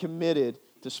signed up and committed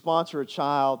to sponsor a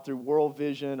child through World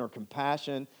Vision or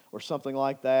Compassion or something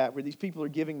like that, where these people are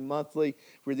giving monthly,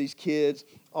 where these kids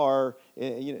are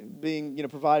being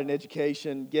provided an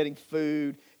education, getting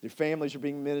food, their families are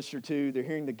being ministered to, they're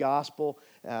hearing the gospel.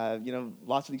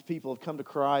 Lots of these people have come to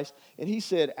Christ. And he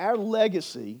said, our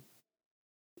legacy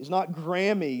is not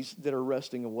Grammys that are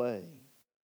rusting away.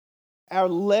 Our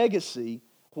legacy,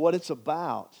 what it's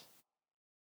about,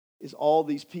 is all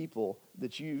these people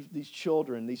these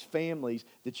children, these families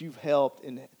that you've helped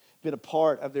and been a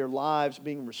part of their lives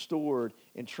being restored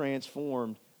and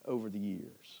transformed over the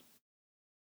years.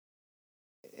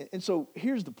 And so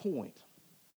here's the point.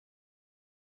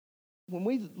 When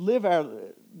we live our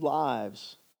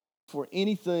lives for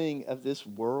anything of this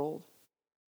world,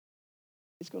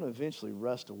 it's going to eventually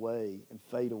rust away and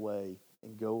fade away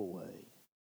and go away.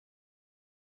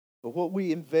 But what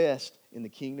we invest in the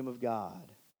kingdom of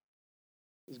God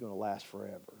is going to last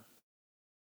forever.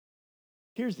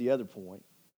 Here's the other point.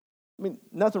 I mean,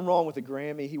 nothing wrong with the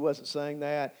Grammy. He wasn't saying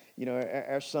that.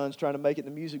 Our son's trying to make it in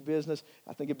the music business.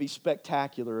 I think it'd be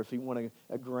spectacular if he won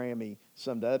a Grammy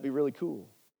someday. That'd be really cool.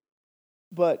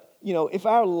 But, if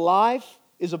our life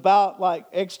is about like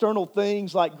external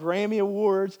things like Grammy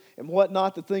Awards and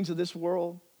whatnot, the things of this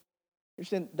world,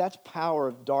 understand that's power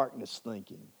of darkness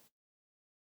thinking.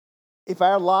 If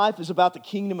our life is about the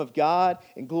kingdom of God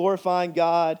and glorifying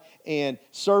God and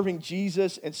serving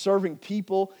Jesus and serving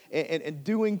people and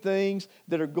doing things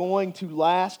that are going to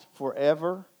last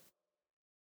forever,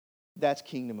 that's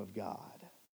kingdom of God.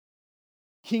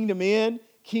 Kingdom in,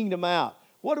 kingdom out.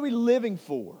 What are we living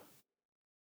for?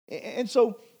 And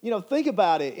so, think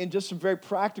about it in just some very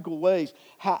practical ways.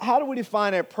 How do we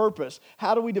define our purpose?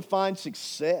 How do we define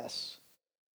success?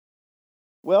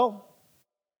 Well,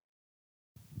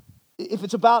 if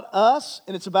it's about us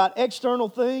and it's about external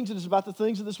things and it's about the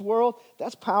things of this world,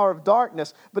 that's power of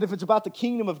darkness. But if it's about the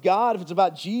kingdom of God, if it's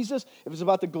about Jesus, if it's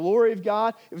about the glory of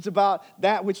God, if it's about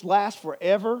that which lasts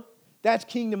forever, that's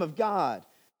kingdom of God.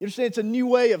 You understand? It's a new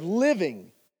way of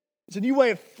living. It's a new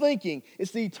way of thinking.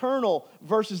 It's the eternal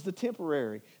versus the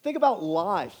temporary. Think about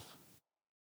life.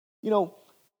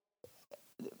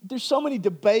 There's so many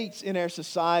debates in our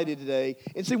society today.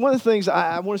 And see, one of the things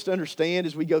I want us to understand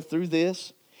as we go through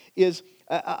this is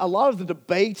a lot of the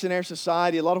debates in our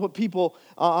society, a lot of what people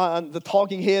on the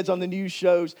talking heads on the news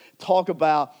shows talk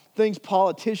about, things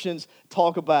politicians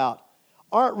talk about,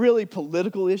 aren't really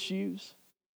political issues.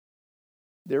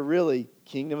 They're really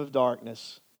kingdom of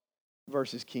darkness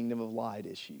versus kingdom of light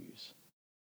issues.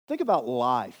 Think about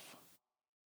life.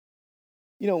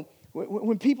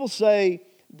 When people say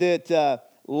that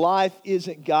life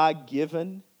isn't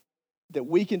God-given, that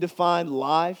we can define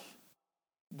life,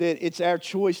 that it's our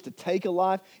choice to take a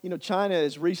life. China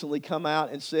has recently come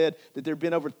out and said that there have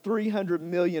been over 300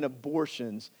 million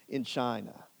abortions in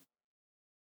China.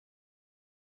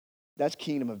 That's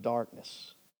kingdom of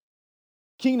darkness.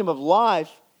 Kingdom of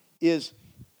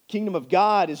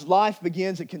God is life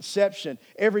begins at conception.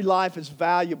 Every life is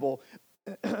valuable.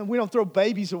 We don't throw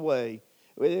babies away.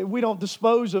 We don't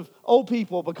dispose of old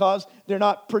people because they're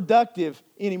not productive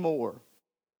anymore.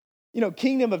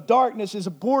 Kingdom of darkness is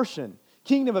abortion.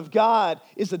 Kingdom of God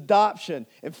is adoption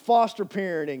and foster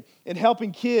parenting and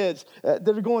helping kids that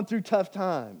are going through tough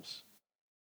times.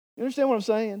 You understand what I'm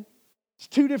saying? It's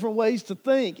two different ways to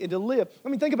think and to live. I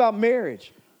mean, think about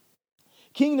marriage.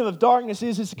 Kingdom of darkness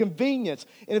is it's a convenience.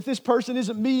 And if this person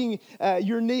isn't meeting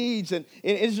your needs and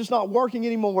it's just not working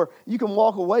anymore, you can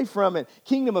walk away from it.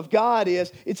 Kingdom of God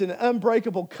is it's an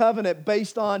unbreakable covenant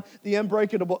based on the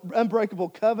unbreakable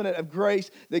covenant of grace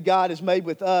that God has made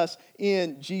with us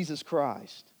in Jesus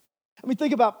Christ. I mean,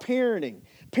 think about parenting.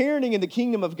 Parenting in the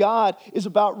kingdom of God is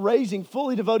about raising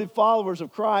fully devoted followers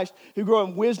of Christ who grow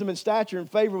in wisdom and stature and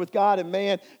favor with God and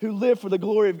man, who live for the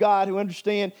glory of God, who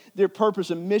understand their purpose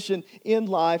and mission in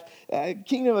life.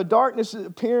 Kingdom of darkness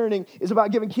parenting is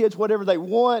about giving kids whatever they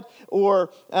want or,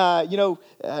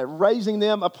 raising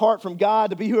them apart from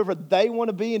God to be whoever they want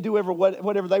to be and do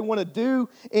whatever they want to do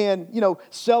and,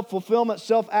 self-fulfillment,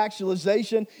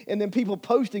 self-actualization, and then people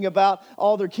posting about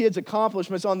all their kids'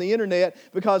 accomplishments on the internet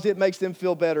because it makes them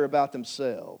feel better about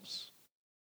themselves.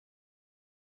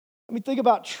 I mean, think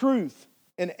about truth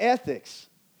and ethics.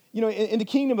 In the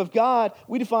kingdom of God,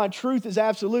 we define truth as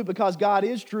absolute because God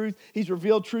is truth. He's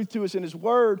revealed truth to us in His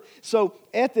Word. So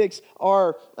ethics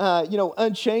are,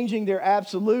 unchanging. They're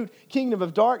absolute. Kingdom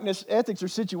of darkness, ethics are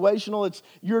situational. It's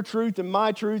your truth and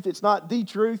my truth. It's not the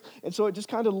truth. And so it just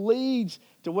kind of leads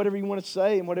to whatever you want to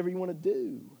say and whatever you want to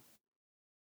do.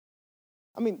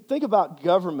 I mean, think about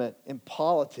government and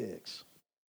politics.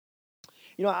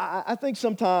 I think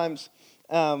sometimes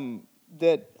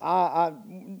that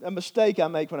a mistake I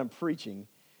make when I'm preaching,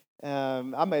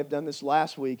 I may have done this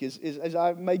last week, is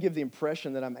I may give the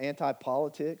impression that I'm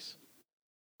anti-politics.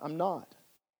 I'm not.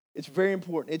 It's very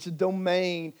important. It's a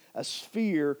domain, a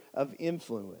sphere of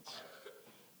influence.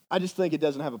 I just think it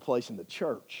doesn't have a place in the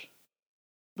church.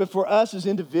 But for us as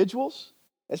individuals,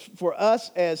 for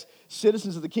us as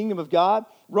citizens of the kingdom of God,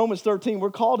 Romans 13,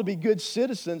 we're called to be good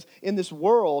citizens in this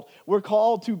world. We're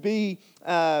called to be,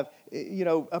 a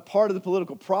part of the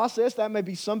political process. That may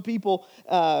be some people,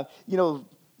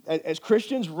 as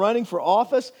Christians running for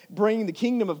office, bringing the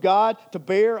kingdom of God to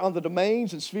bear on the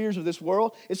domains and spheres of this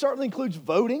world. It certainly includes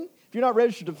voting. If you're not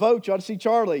registered to vote, you ought to see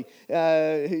Charlie,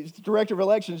 who's the director of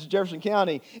elections in Jefferson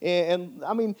County. And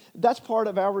I mean, that's part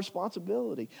of our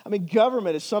responsibility. I mean,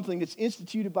 government is something that's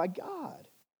instituted by God.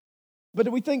 But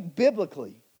do we think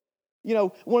biblically?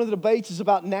 One of the debates is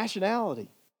about nationality.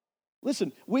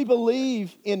 Listen, we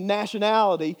believe in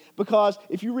nationality because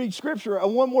if you read Scripture, a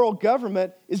one world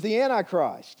government is the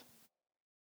Antichrist.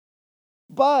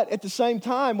 But at the same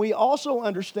time, we also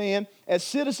understand as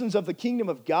citizens of the kingdom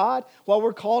of God, while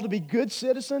we're called to be good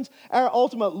citizens, our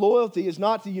ultimate loyalty is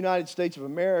not to the United States of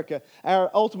America.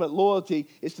 Our ultimate loyalty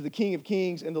is to the King of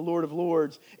Kings and the Lord of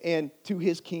Lords and to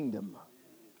His kingdom.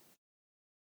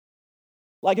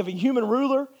 Like if a human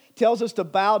ruler tells us to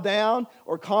bow down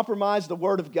or compromise the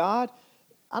word of God,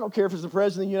 I don't care if it's the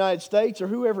President of the United States or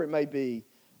whoever it may be,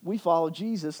 we follow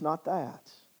Jesus, not that.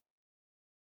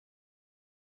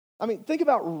 I mean, think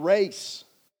about race.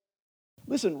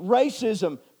 Listen,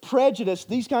 racism, prejudice,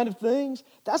 these kind of things,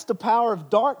 that's the power of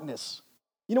darkness.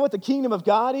 You know what the kingdom of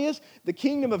God is? The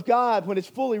kingdom of God, when it's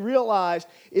fully realized,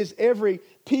 is every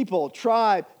people,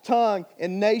 tribe, tongue,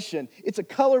 and nation. It's a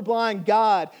colorblind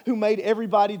God who made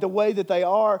everybody the way that they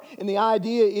are. And the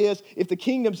idea is, if the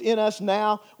kingdom's in us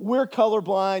now, we're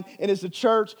colorblind. And as the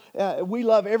church, we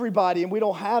love everybody, and we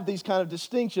don't have these kind of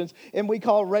distinctions. And we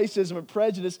call racism and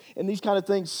prejudice and these kind of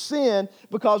things sin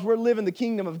because we're living the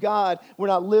kingdom of God. We're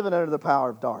not living under the power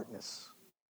of darkness.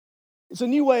 It's a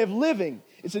new way of living.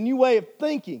 It's a new way of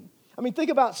thinking. I mean,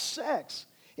 think about sex.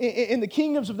 In the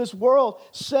kingdoms of this world,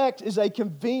 sex is a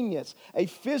convenience, a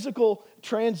physical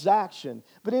transaction.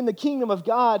 But in the kingdom of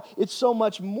God, it's so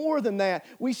much more than that.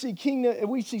 We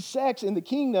see sex in the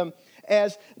kingdom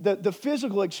as the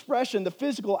physical expression, the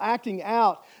physical acting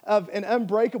out of an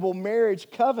unbreakable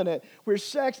marriage covenant where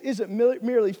sex isn't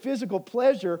merely physical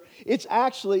pleasure. It's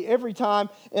actually every time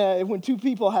when two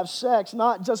people have sex,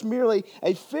 not just merely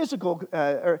a physical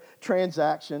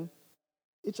transaction,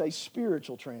 it's a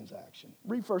spiritual transaction.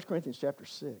 Read 1 Corinthians chapter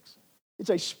 6.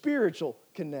 It's a spiritual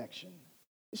connection.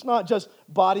 It's not just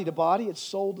body to body, it's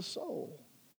soul to soul.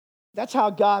 That's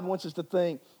how God wants us to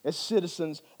think as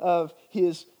citizens of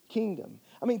His kingdom.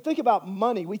 I mean, think about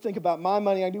money. We think about my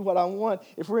money, I do what I want.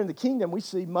 If we're in the kingdom, we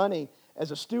see money as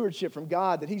a stewardship from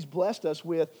God that He's blessed us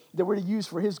with, that we're to use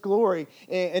for His glory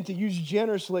and to use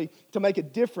generously to make a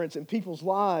difference in people's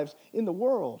lives in the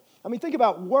world. I mean, think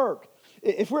about work.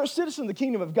 If we're a citizen of the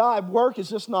kingdom of God, work is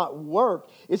just not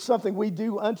work. It's something we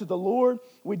do unto the Lord.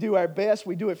 We do our best.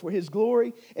 We do it for His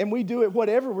glory. And we do it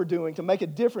whatever we're doing to make a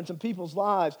difference in people's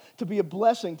lives, to be a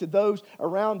blessing to those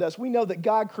around us. We know that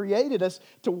God created us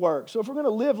to work. So if we're going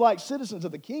to live like citizens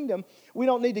of the kingdom, we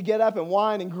don't need to get up and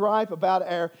whine and gripe about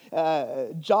our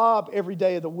job every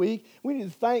day of the week. We need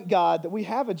to thank God that we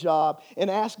have a job and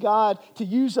ask God to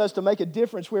use us to make a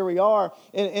difference where we are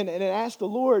and ask the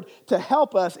Lord to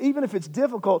help us, even if it's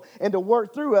difficult, and to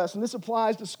work through us. And this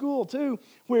applies to school too,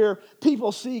 where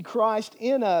people see Christ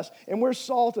in us and we're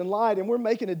salt and light and we're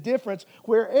making a difference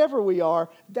wherever we are.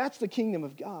 That's the kingdom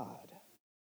of God.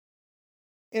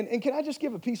 And can I just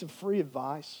give a piece of free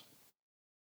advice?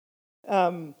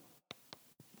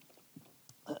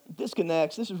 This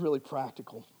connects. This is really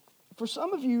practical. For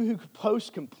some of you who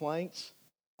post complaints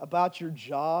about your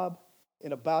job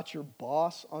and about your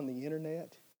boss on the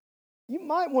internet, you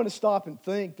might want to stop and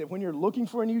think that when you're looking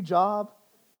for a new job,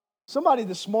 somebody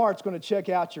that's smart is going to check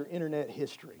out your internet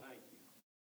history.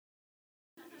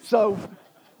 So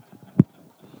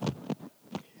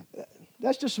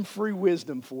that's just some free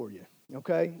wisdom for you,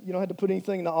 okay? You don't have to put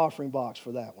anything in the offering box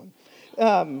for that one.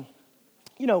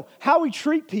 How we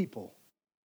treat people,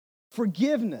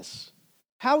 forgiveness,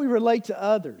 how we relate to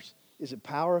others. Is it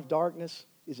power of darkness?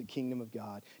 Is it kingdom of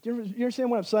God? Do you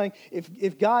understand what I'm saying?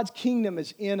 If God's kingdom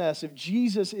is in us, if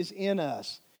Jesus is in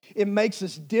us, it makes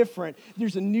us different.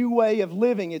 There's a new way of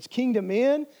living. It's kingdom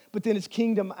in, but then it's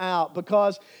kingdom out,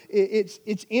 because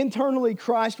it's internally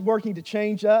Christ working to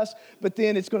change us, but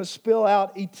then it's going to spill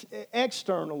out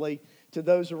externally to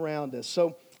those around us.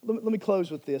 So let me close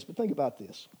with this, but think about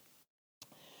this.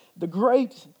 The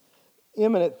great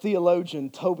eminent theologian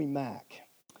Toby Mack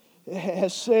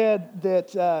has said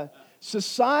that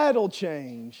societal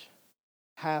change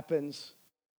happens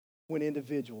when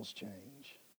individuals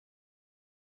change.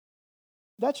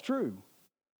 That's true.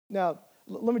 Now,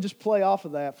 let me just play off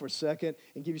of that for a second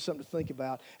and give you something to think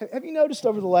about. Have you noticed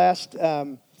over the last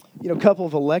couple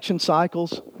of election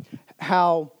cycles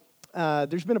how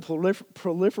there's been a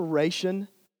proliferation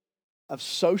of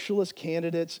socialist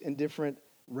candidates in different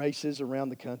races around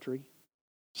the country?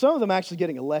 Some of them actually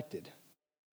getting elected.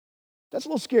 That's a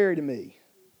little scary to me.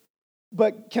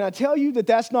 But can I tell you that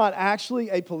that's not actually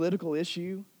a political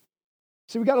issue?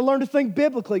 See, we've got to learn to think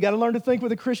biblically, got to learn to think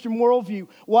with a Christian worldview,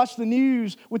 watch the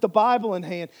news with the Bible in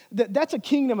hand. That's a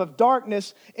kingdom of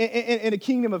darkness and a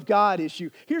kingdom of God issue.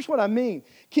 Here's what I mean.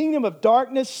 Kingdom of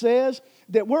darkness says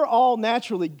that we're all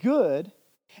naturally good,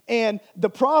 and the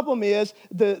problem is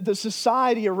the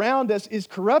society around us is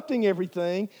corrupting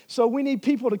everything, so we need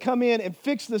people to come in and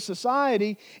fix the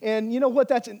society. And you know what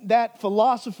that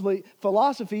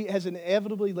philosophy has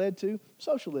inevitably led to?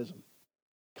 Socialism,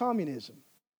 communism.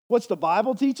 What's the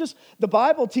Bible teach us? The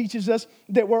Bible teaches us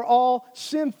that we're all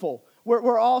sinful.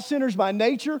 We're all sinners by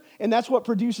nature, and that's what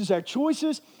produces our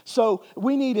choices. So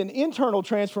we need an internal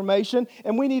transformation,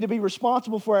 and we need to be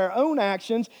responsible for our own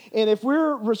actions. And if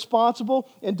we're responsible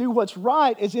and do what's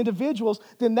right as individuals,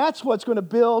 then that's what's going to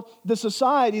build the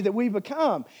society that we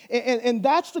become. And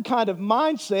that's the kind of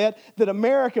mindset that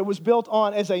America was built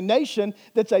on as a nation.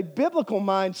 That's a biblical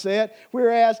mindset.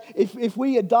 Whereas if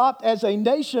we adopt as a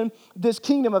nation this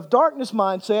kingdom of darkness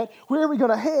mindset, where are we going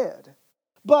to head?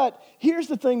 But here's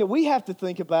the thing that we have to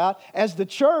think about as the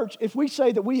church. If we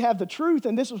say that we have the truth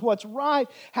and this is what's right,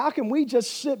 how can we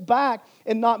just sit back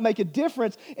and not make a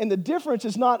difference? And the difference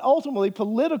is not ultimately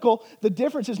political. The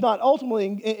difference is not ultimately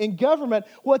in government.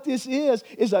 What this is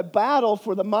a battle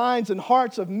for the minds and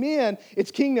hearts of men.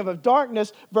 It's kingdom of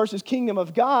darkness versus kingdom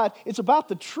of God. It's about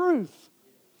the truth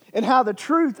and how the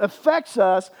truth affects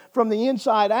us from the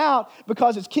inside out,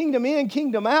 because it's kingdom in,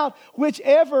 kingdom out,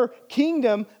 whichever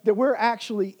kingdom that we're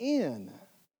actually in.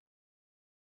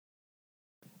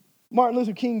 Martin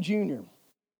Luther King Jr.,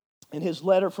 in his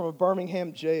letter from a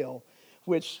Birmingham jail,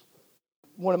 which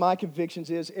one of my convictions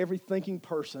is every thinking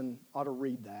person ought to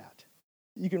read that.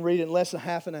 You can read it in less than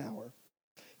half an hour.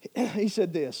 He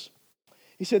said this.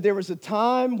 He said, there was a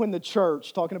time when the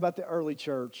church, talking about the early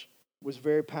church, was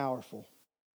very powerful.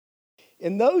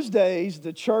 In those days,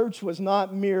 the church was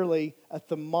not merely a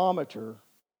thermometer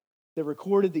that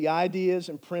recorded the ideas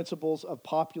and principles of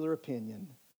popular opinion.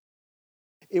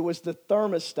 It was the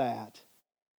thermostat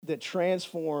that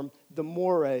transformed the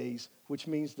mores, which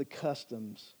means the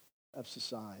customs of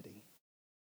society.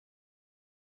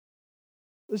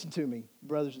 Listen to me,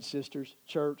 brothers and sisters,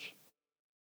 church.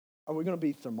 Are we going to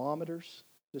be thermometers,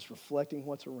 just reflecting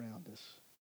what's around us?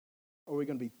 Or are we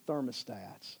going to be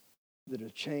thermostats that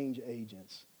are change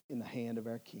agents in the hand of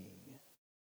our King?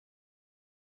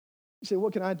 You say,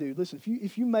 what can I do? Listen,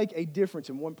 if you make a difference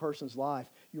in one person's life,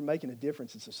 you're making a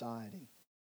difference in society.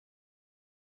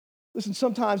 Listen,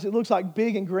 sometimes it looks like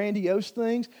big and grandiose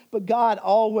things, but God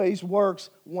always works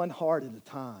one heart at a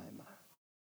time.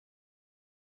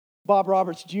 Bob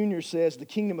Roberts Jr. says the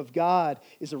kingdom of God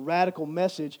is a radical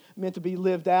message meant to be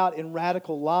lived out in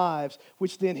radical lives,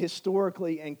 which then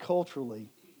historically and culturally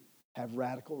have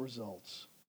radical results.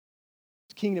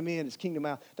 It's kingdom in, it's kingdom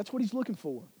out. That's what he's looking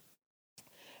for.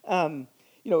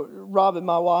 Robin,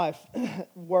 my wife,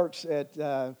 works at,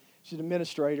 she's an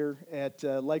administrator at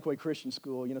Lakeway Christian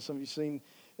School. Some of you seen,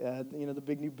 the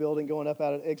big new building going up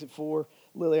out at Exit 4.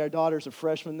 Lily, our daughter's a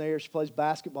freshman there. She plays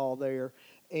basketball there.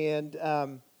 And,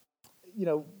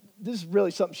 this is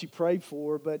really something she prayed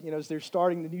for, but, as they're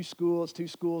starting the new school, it's 2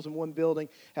 schools in one building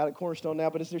out at Cornerstone now,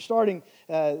 but as they're starting,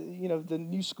 the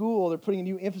new school, they're putting a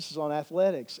new emphasis on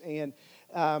athletics. And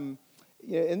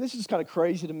this is kind of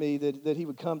crazy to me that he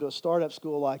would come to a startup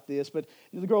school like this. But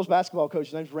the girls' basketball coach,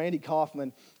 his name's Randy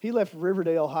Kaufman. He left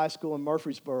Riverdale High School in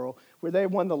Murfreesboro, where they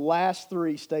won the last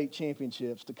 3 state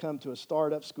championships, to come to a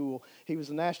startup school. He was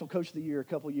the National Coach of the Year a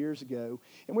couple years ago.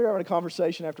 And we were having a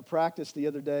conversation after practice the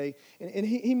other day. And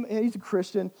he's a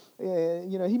Christian.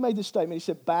 He made this statement. He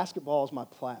said, basketball is my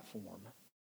platform.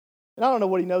 And I don't know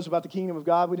what he knows about the kingdom of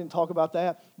God. We didn't talk about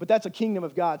that. But that's a kingdom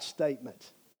of God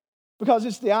statement. Because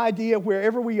it's the idea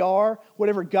wherever we are,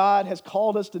 whatever God has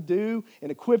called us to do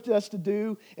and equipped us to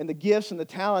do, and the gifts and the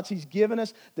talents He's given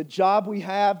us, the job we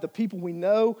have, the people we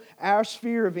know, our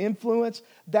sphere of influence,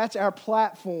 that's our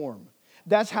platform.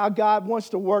 That's how God wants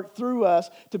to work through us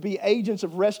to be agents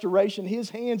of restoration, His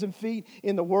hands and feet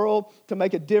in the world, to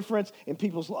make a difference in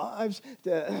people's lives,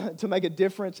 to make a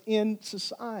difference in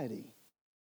society.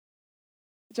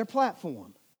 It's our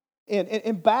platform.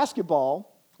 And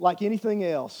basketball, like anything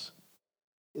else,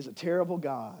 is a terrible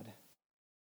God,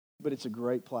 but it's a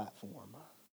great platform.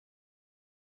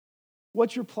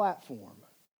 What's your platform?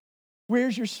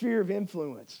 Where's your sphere of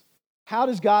influence? How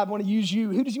does God want to use you?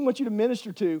 Who does He want you to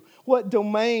minister to? What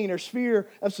domain or sphere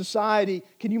of society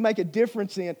can you make a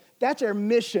difference in? That's our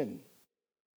mission.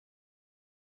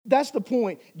 That's the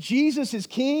point. Jesus is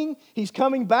king. He's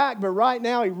coming back, but right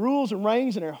now He rules and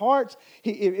reigns in our hearts.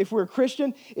 If we're a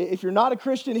Christian, if you're not a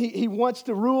Christian, he wants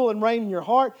to rule and reign in your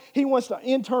heart. He wants to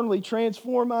internally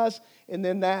transform us, and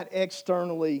then that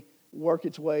externally work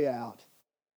its way out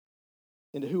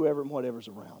into whoever and whatever's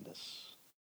around us.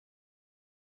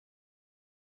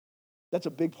 That's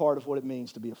a big part of what it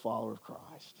means to be a follower of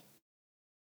Christ.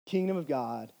 Kingdom of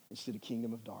God instead of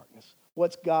kingdom of darkness.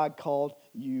 What's God called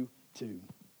you to?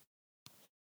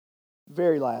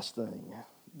 Very last thing,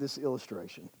 this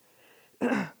illustration.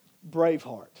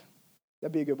 Braveheart.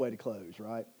 That'd be a good way to close,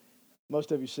 right?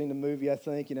 Most of you have seen the movie, I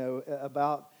think,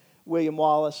 about William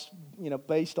Wallace,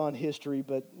 based on history,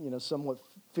 but, somewhat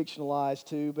fictionalized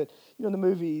too. But, the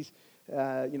movie's,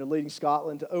 leading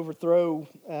Scotland to overthrow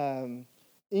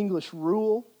English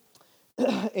rule.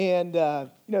 And,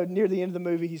 near the end of the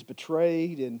movie, he's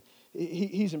betrayed and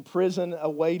he's in prison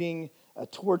awaiting a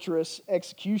torturous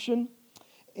execution.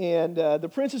 And the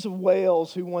Princess of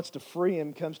Wales, who wants to free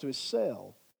him, comes to his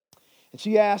cell. And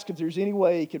she asks if there's any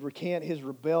way he could recant his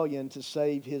rebellion to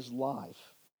save his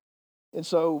life. And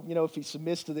so, if he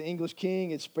submits to the English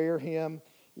king, it'd spare him,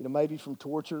 maybe from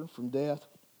torture, from death.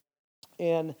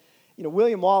 And,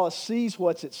 William Wallace sees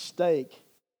what's at stake.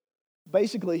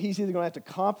 Basically, he's either going to have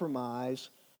to compromise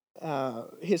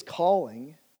his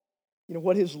calling,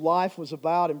 what his life was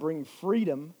about, and bring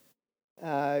freedom,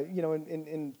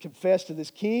 and confess to this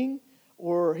king,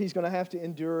 or he's going to have to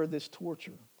endure this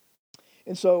torture.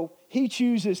 And so he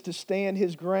chooses to stand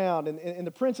his ground. And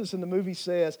the princess in the movie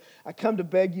says, I come to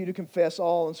beg you to confess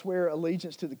all and swear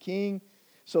allegiance to the king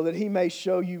so that he may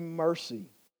show you mercy.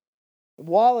 And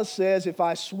Wallace says, if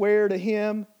I swear to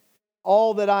him,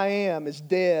 all that I am is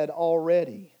dead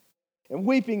already. And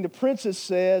weeping, the princess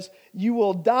says, you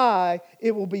will die,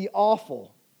 it will be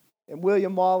awful. And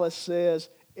William Wallace says,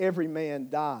 every man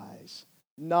dies,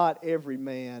 not every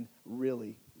man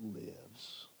really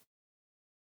lives.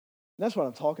 And that's what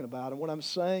I'm talking about. And what I'm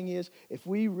saying is, if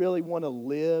we really want to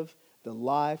live the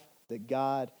life that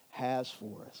God has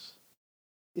for us,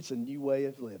 it's a new way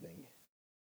of living.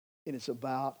 And it's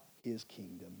about His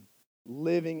kingdom.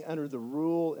 Living under the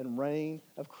rule and reign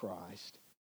of Christ.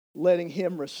 Letting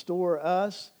Him restore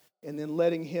us, and then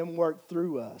letting Him work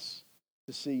through us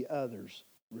to see others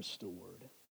restored.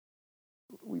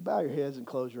 Will you bow your heads and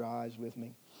close your eyes with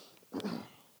me?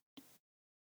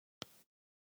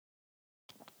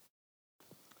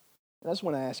 And I just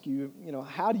want to ask you,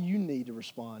 how do you need to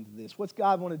respond to this? What's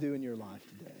God want to do in your life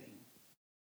today?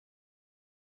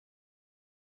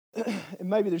 And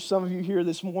maybe there's some of you here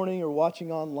this morning or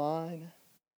watching online.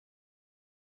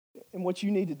 And what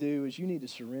you need to do is you need to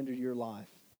surrender your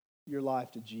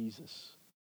life to Jesus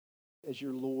as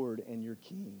your Lord and your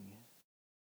King.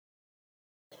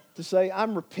 To say,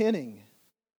 I'm repenting.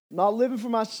 I'm not living for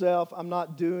myself. I'm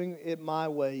not doing it my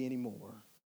way anymore.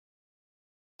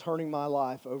 Turning my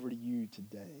life over to you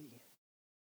today.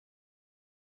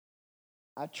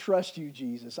 I trust you,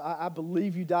 Jesus. I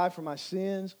believe you died for my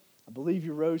sins. I believe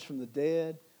you rose from the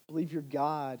dead. I believe you're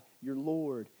God, you're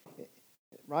Lord.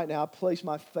 Right now, I place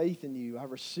my faith in you. I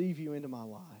receive you into my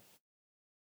life.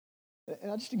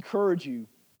 And I just encourage you,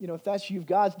 if that's you, if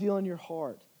God's dealing in your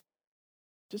heart,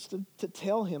 just to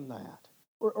tell him that.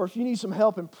 Or if you need some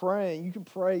help in praying, you can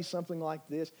pray something like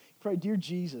this. Pray, dear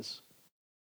Jesus,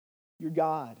 you're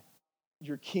God,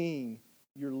 you're King,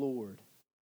 you're Lord.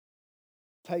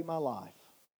 Take my life.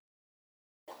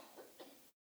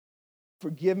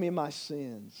 Forgive me my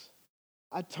sins.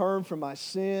 I turn from my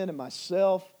sin and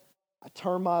myself. I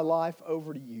turn my life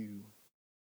over to you.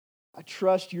 I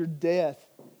trust your death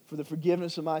for the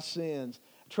forgiveness of my sins.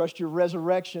 I trust your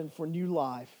resurrection for new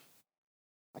life.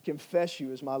 I confess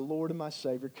you as my Lord and my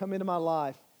Savior. Come into my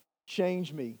life.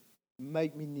 Change me.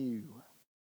 Make me new.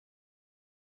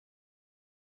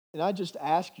 And I just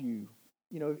ask you,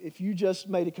 if you just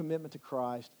made a commitment to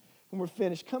Christ, when we're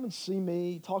finished, come and see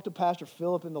me. Talk to Pastor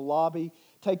Philip in the lobby.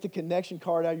 Take the connection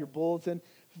card out of your bulletin.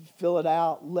 Fill it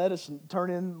out. Let us turn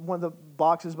in one of the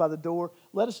boxes by the door.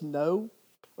 Let us know.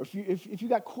 Or if you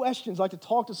got questions, like to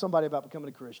talk to somebody about becoming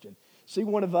a Christian, see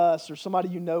one of us or somebody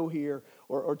you know here,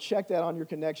 or check that on your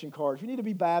connection card. If you need to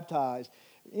be baptized,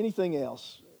 anything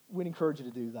else, we'd encourage you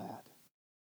to do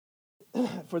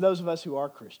that. For those of us who are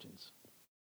Christians,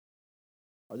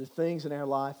 are there things in our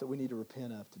life that we need to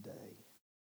repent of today?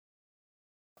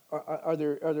 Are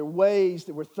there ways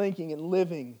that we're thinking and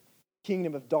living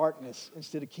kingdom of darkness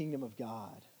instead of kingdom of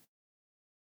God?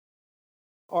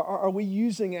 Are we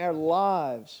using our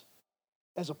lives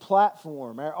as a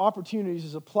platform, our opportunities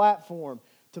as a platform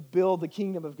to build the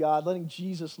kingdom of God, letting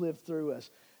Jesus live through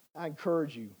us? I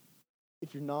encourage you,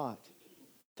 if you're not,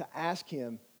 to ask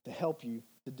him to help you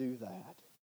to do that.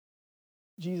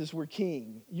 Jesus, we're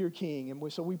King. You're King.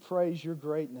 And so we praise your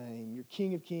great name. You're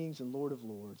King of kings and Lord of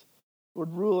lords.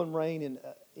 Lord, rule and reign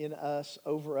in us,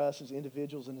 over us as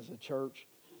individuals and as a church.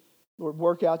 Lord,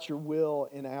 work out your will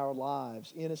in our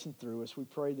lives, in us and through us. We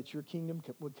pray that your kingdom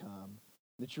would come,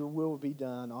 that your will would be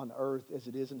done on earth as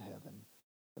it is in heaven.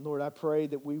 And Lord, I pray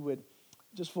that we would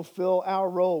just fulfill our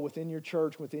role within your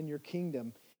church, within your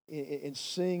kingdom, in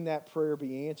seeing that prayer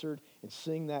be answered and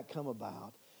seeing that come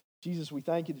about. Jesus, we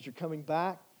thank you that you're coming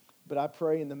back, but I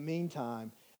pray in the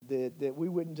meantime that we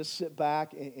wouldn't just sit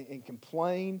back and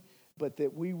complain, but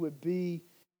that we would be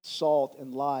salt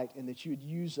and light, and that you would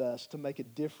use us to make a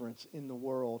difference in the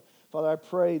world. Father, I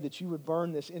pray that you would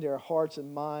burn this into our hearts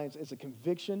and minds as a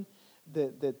conviction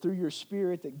that through your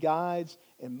Spirit that guides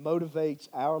and motivates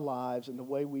our lives and the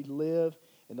way we live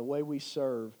and the way we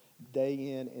serve day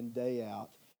in and day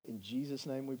out. In Jesus'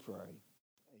 name we pray.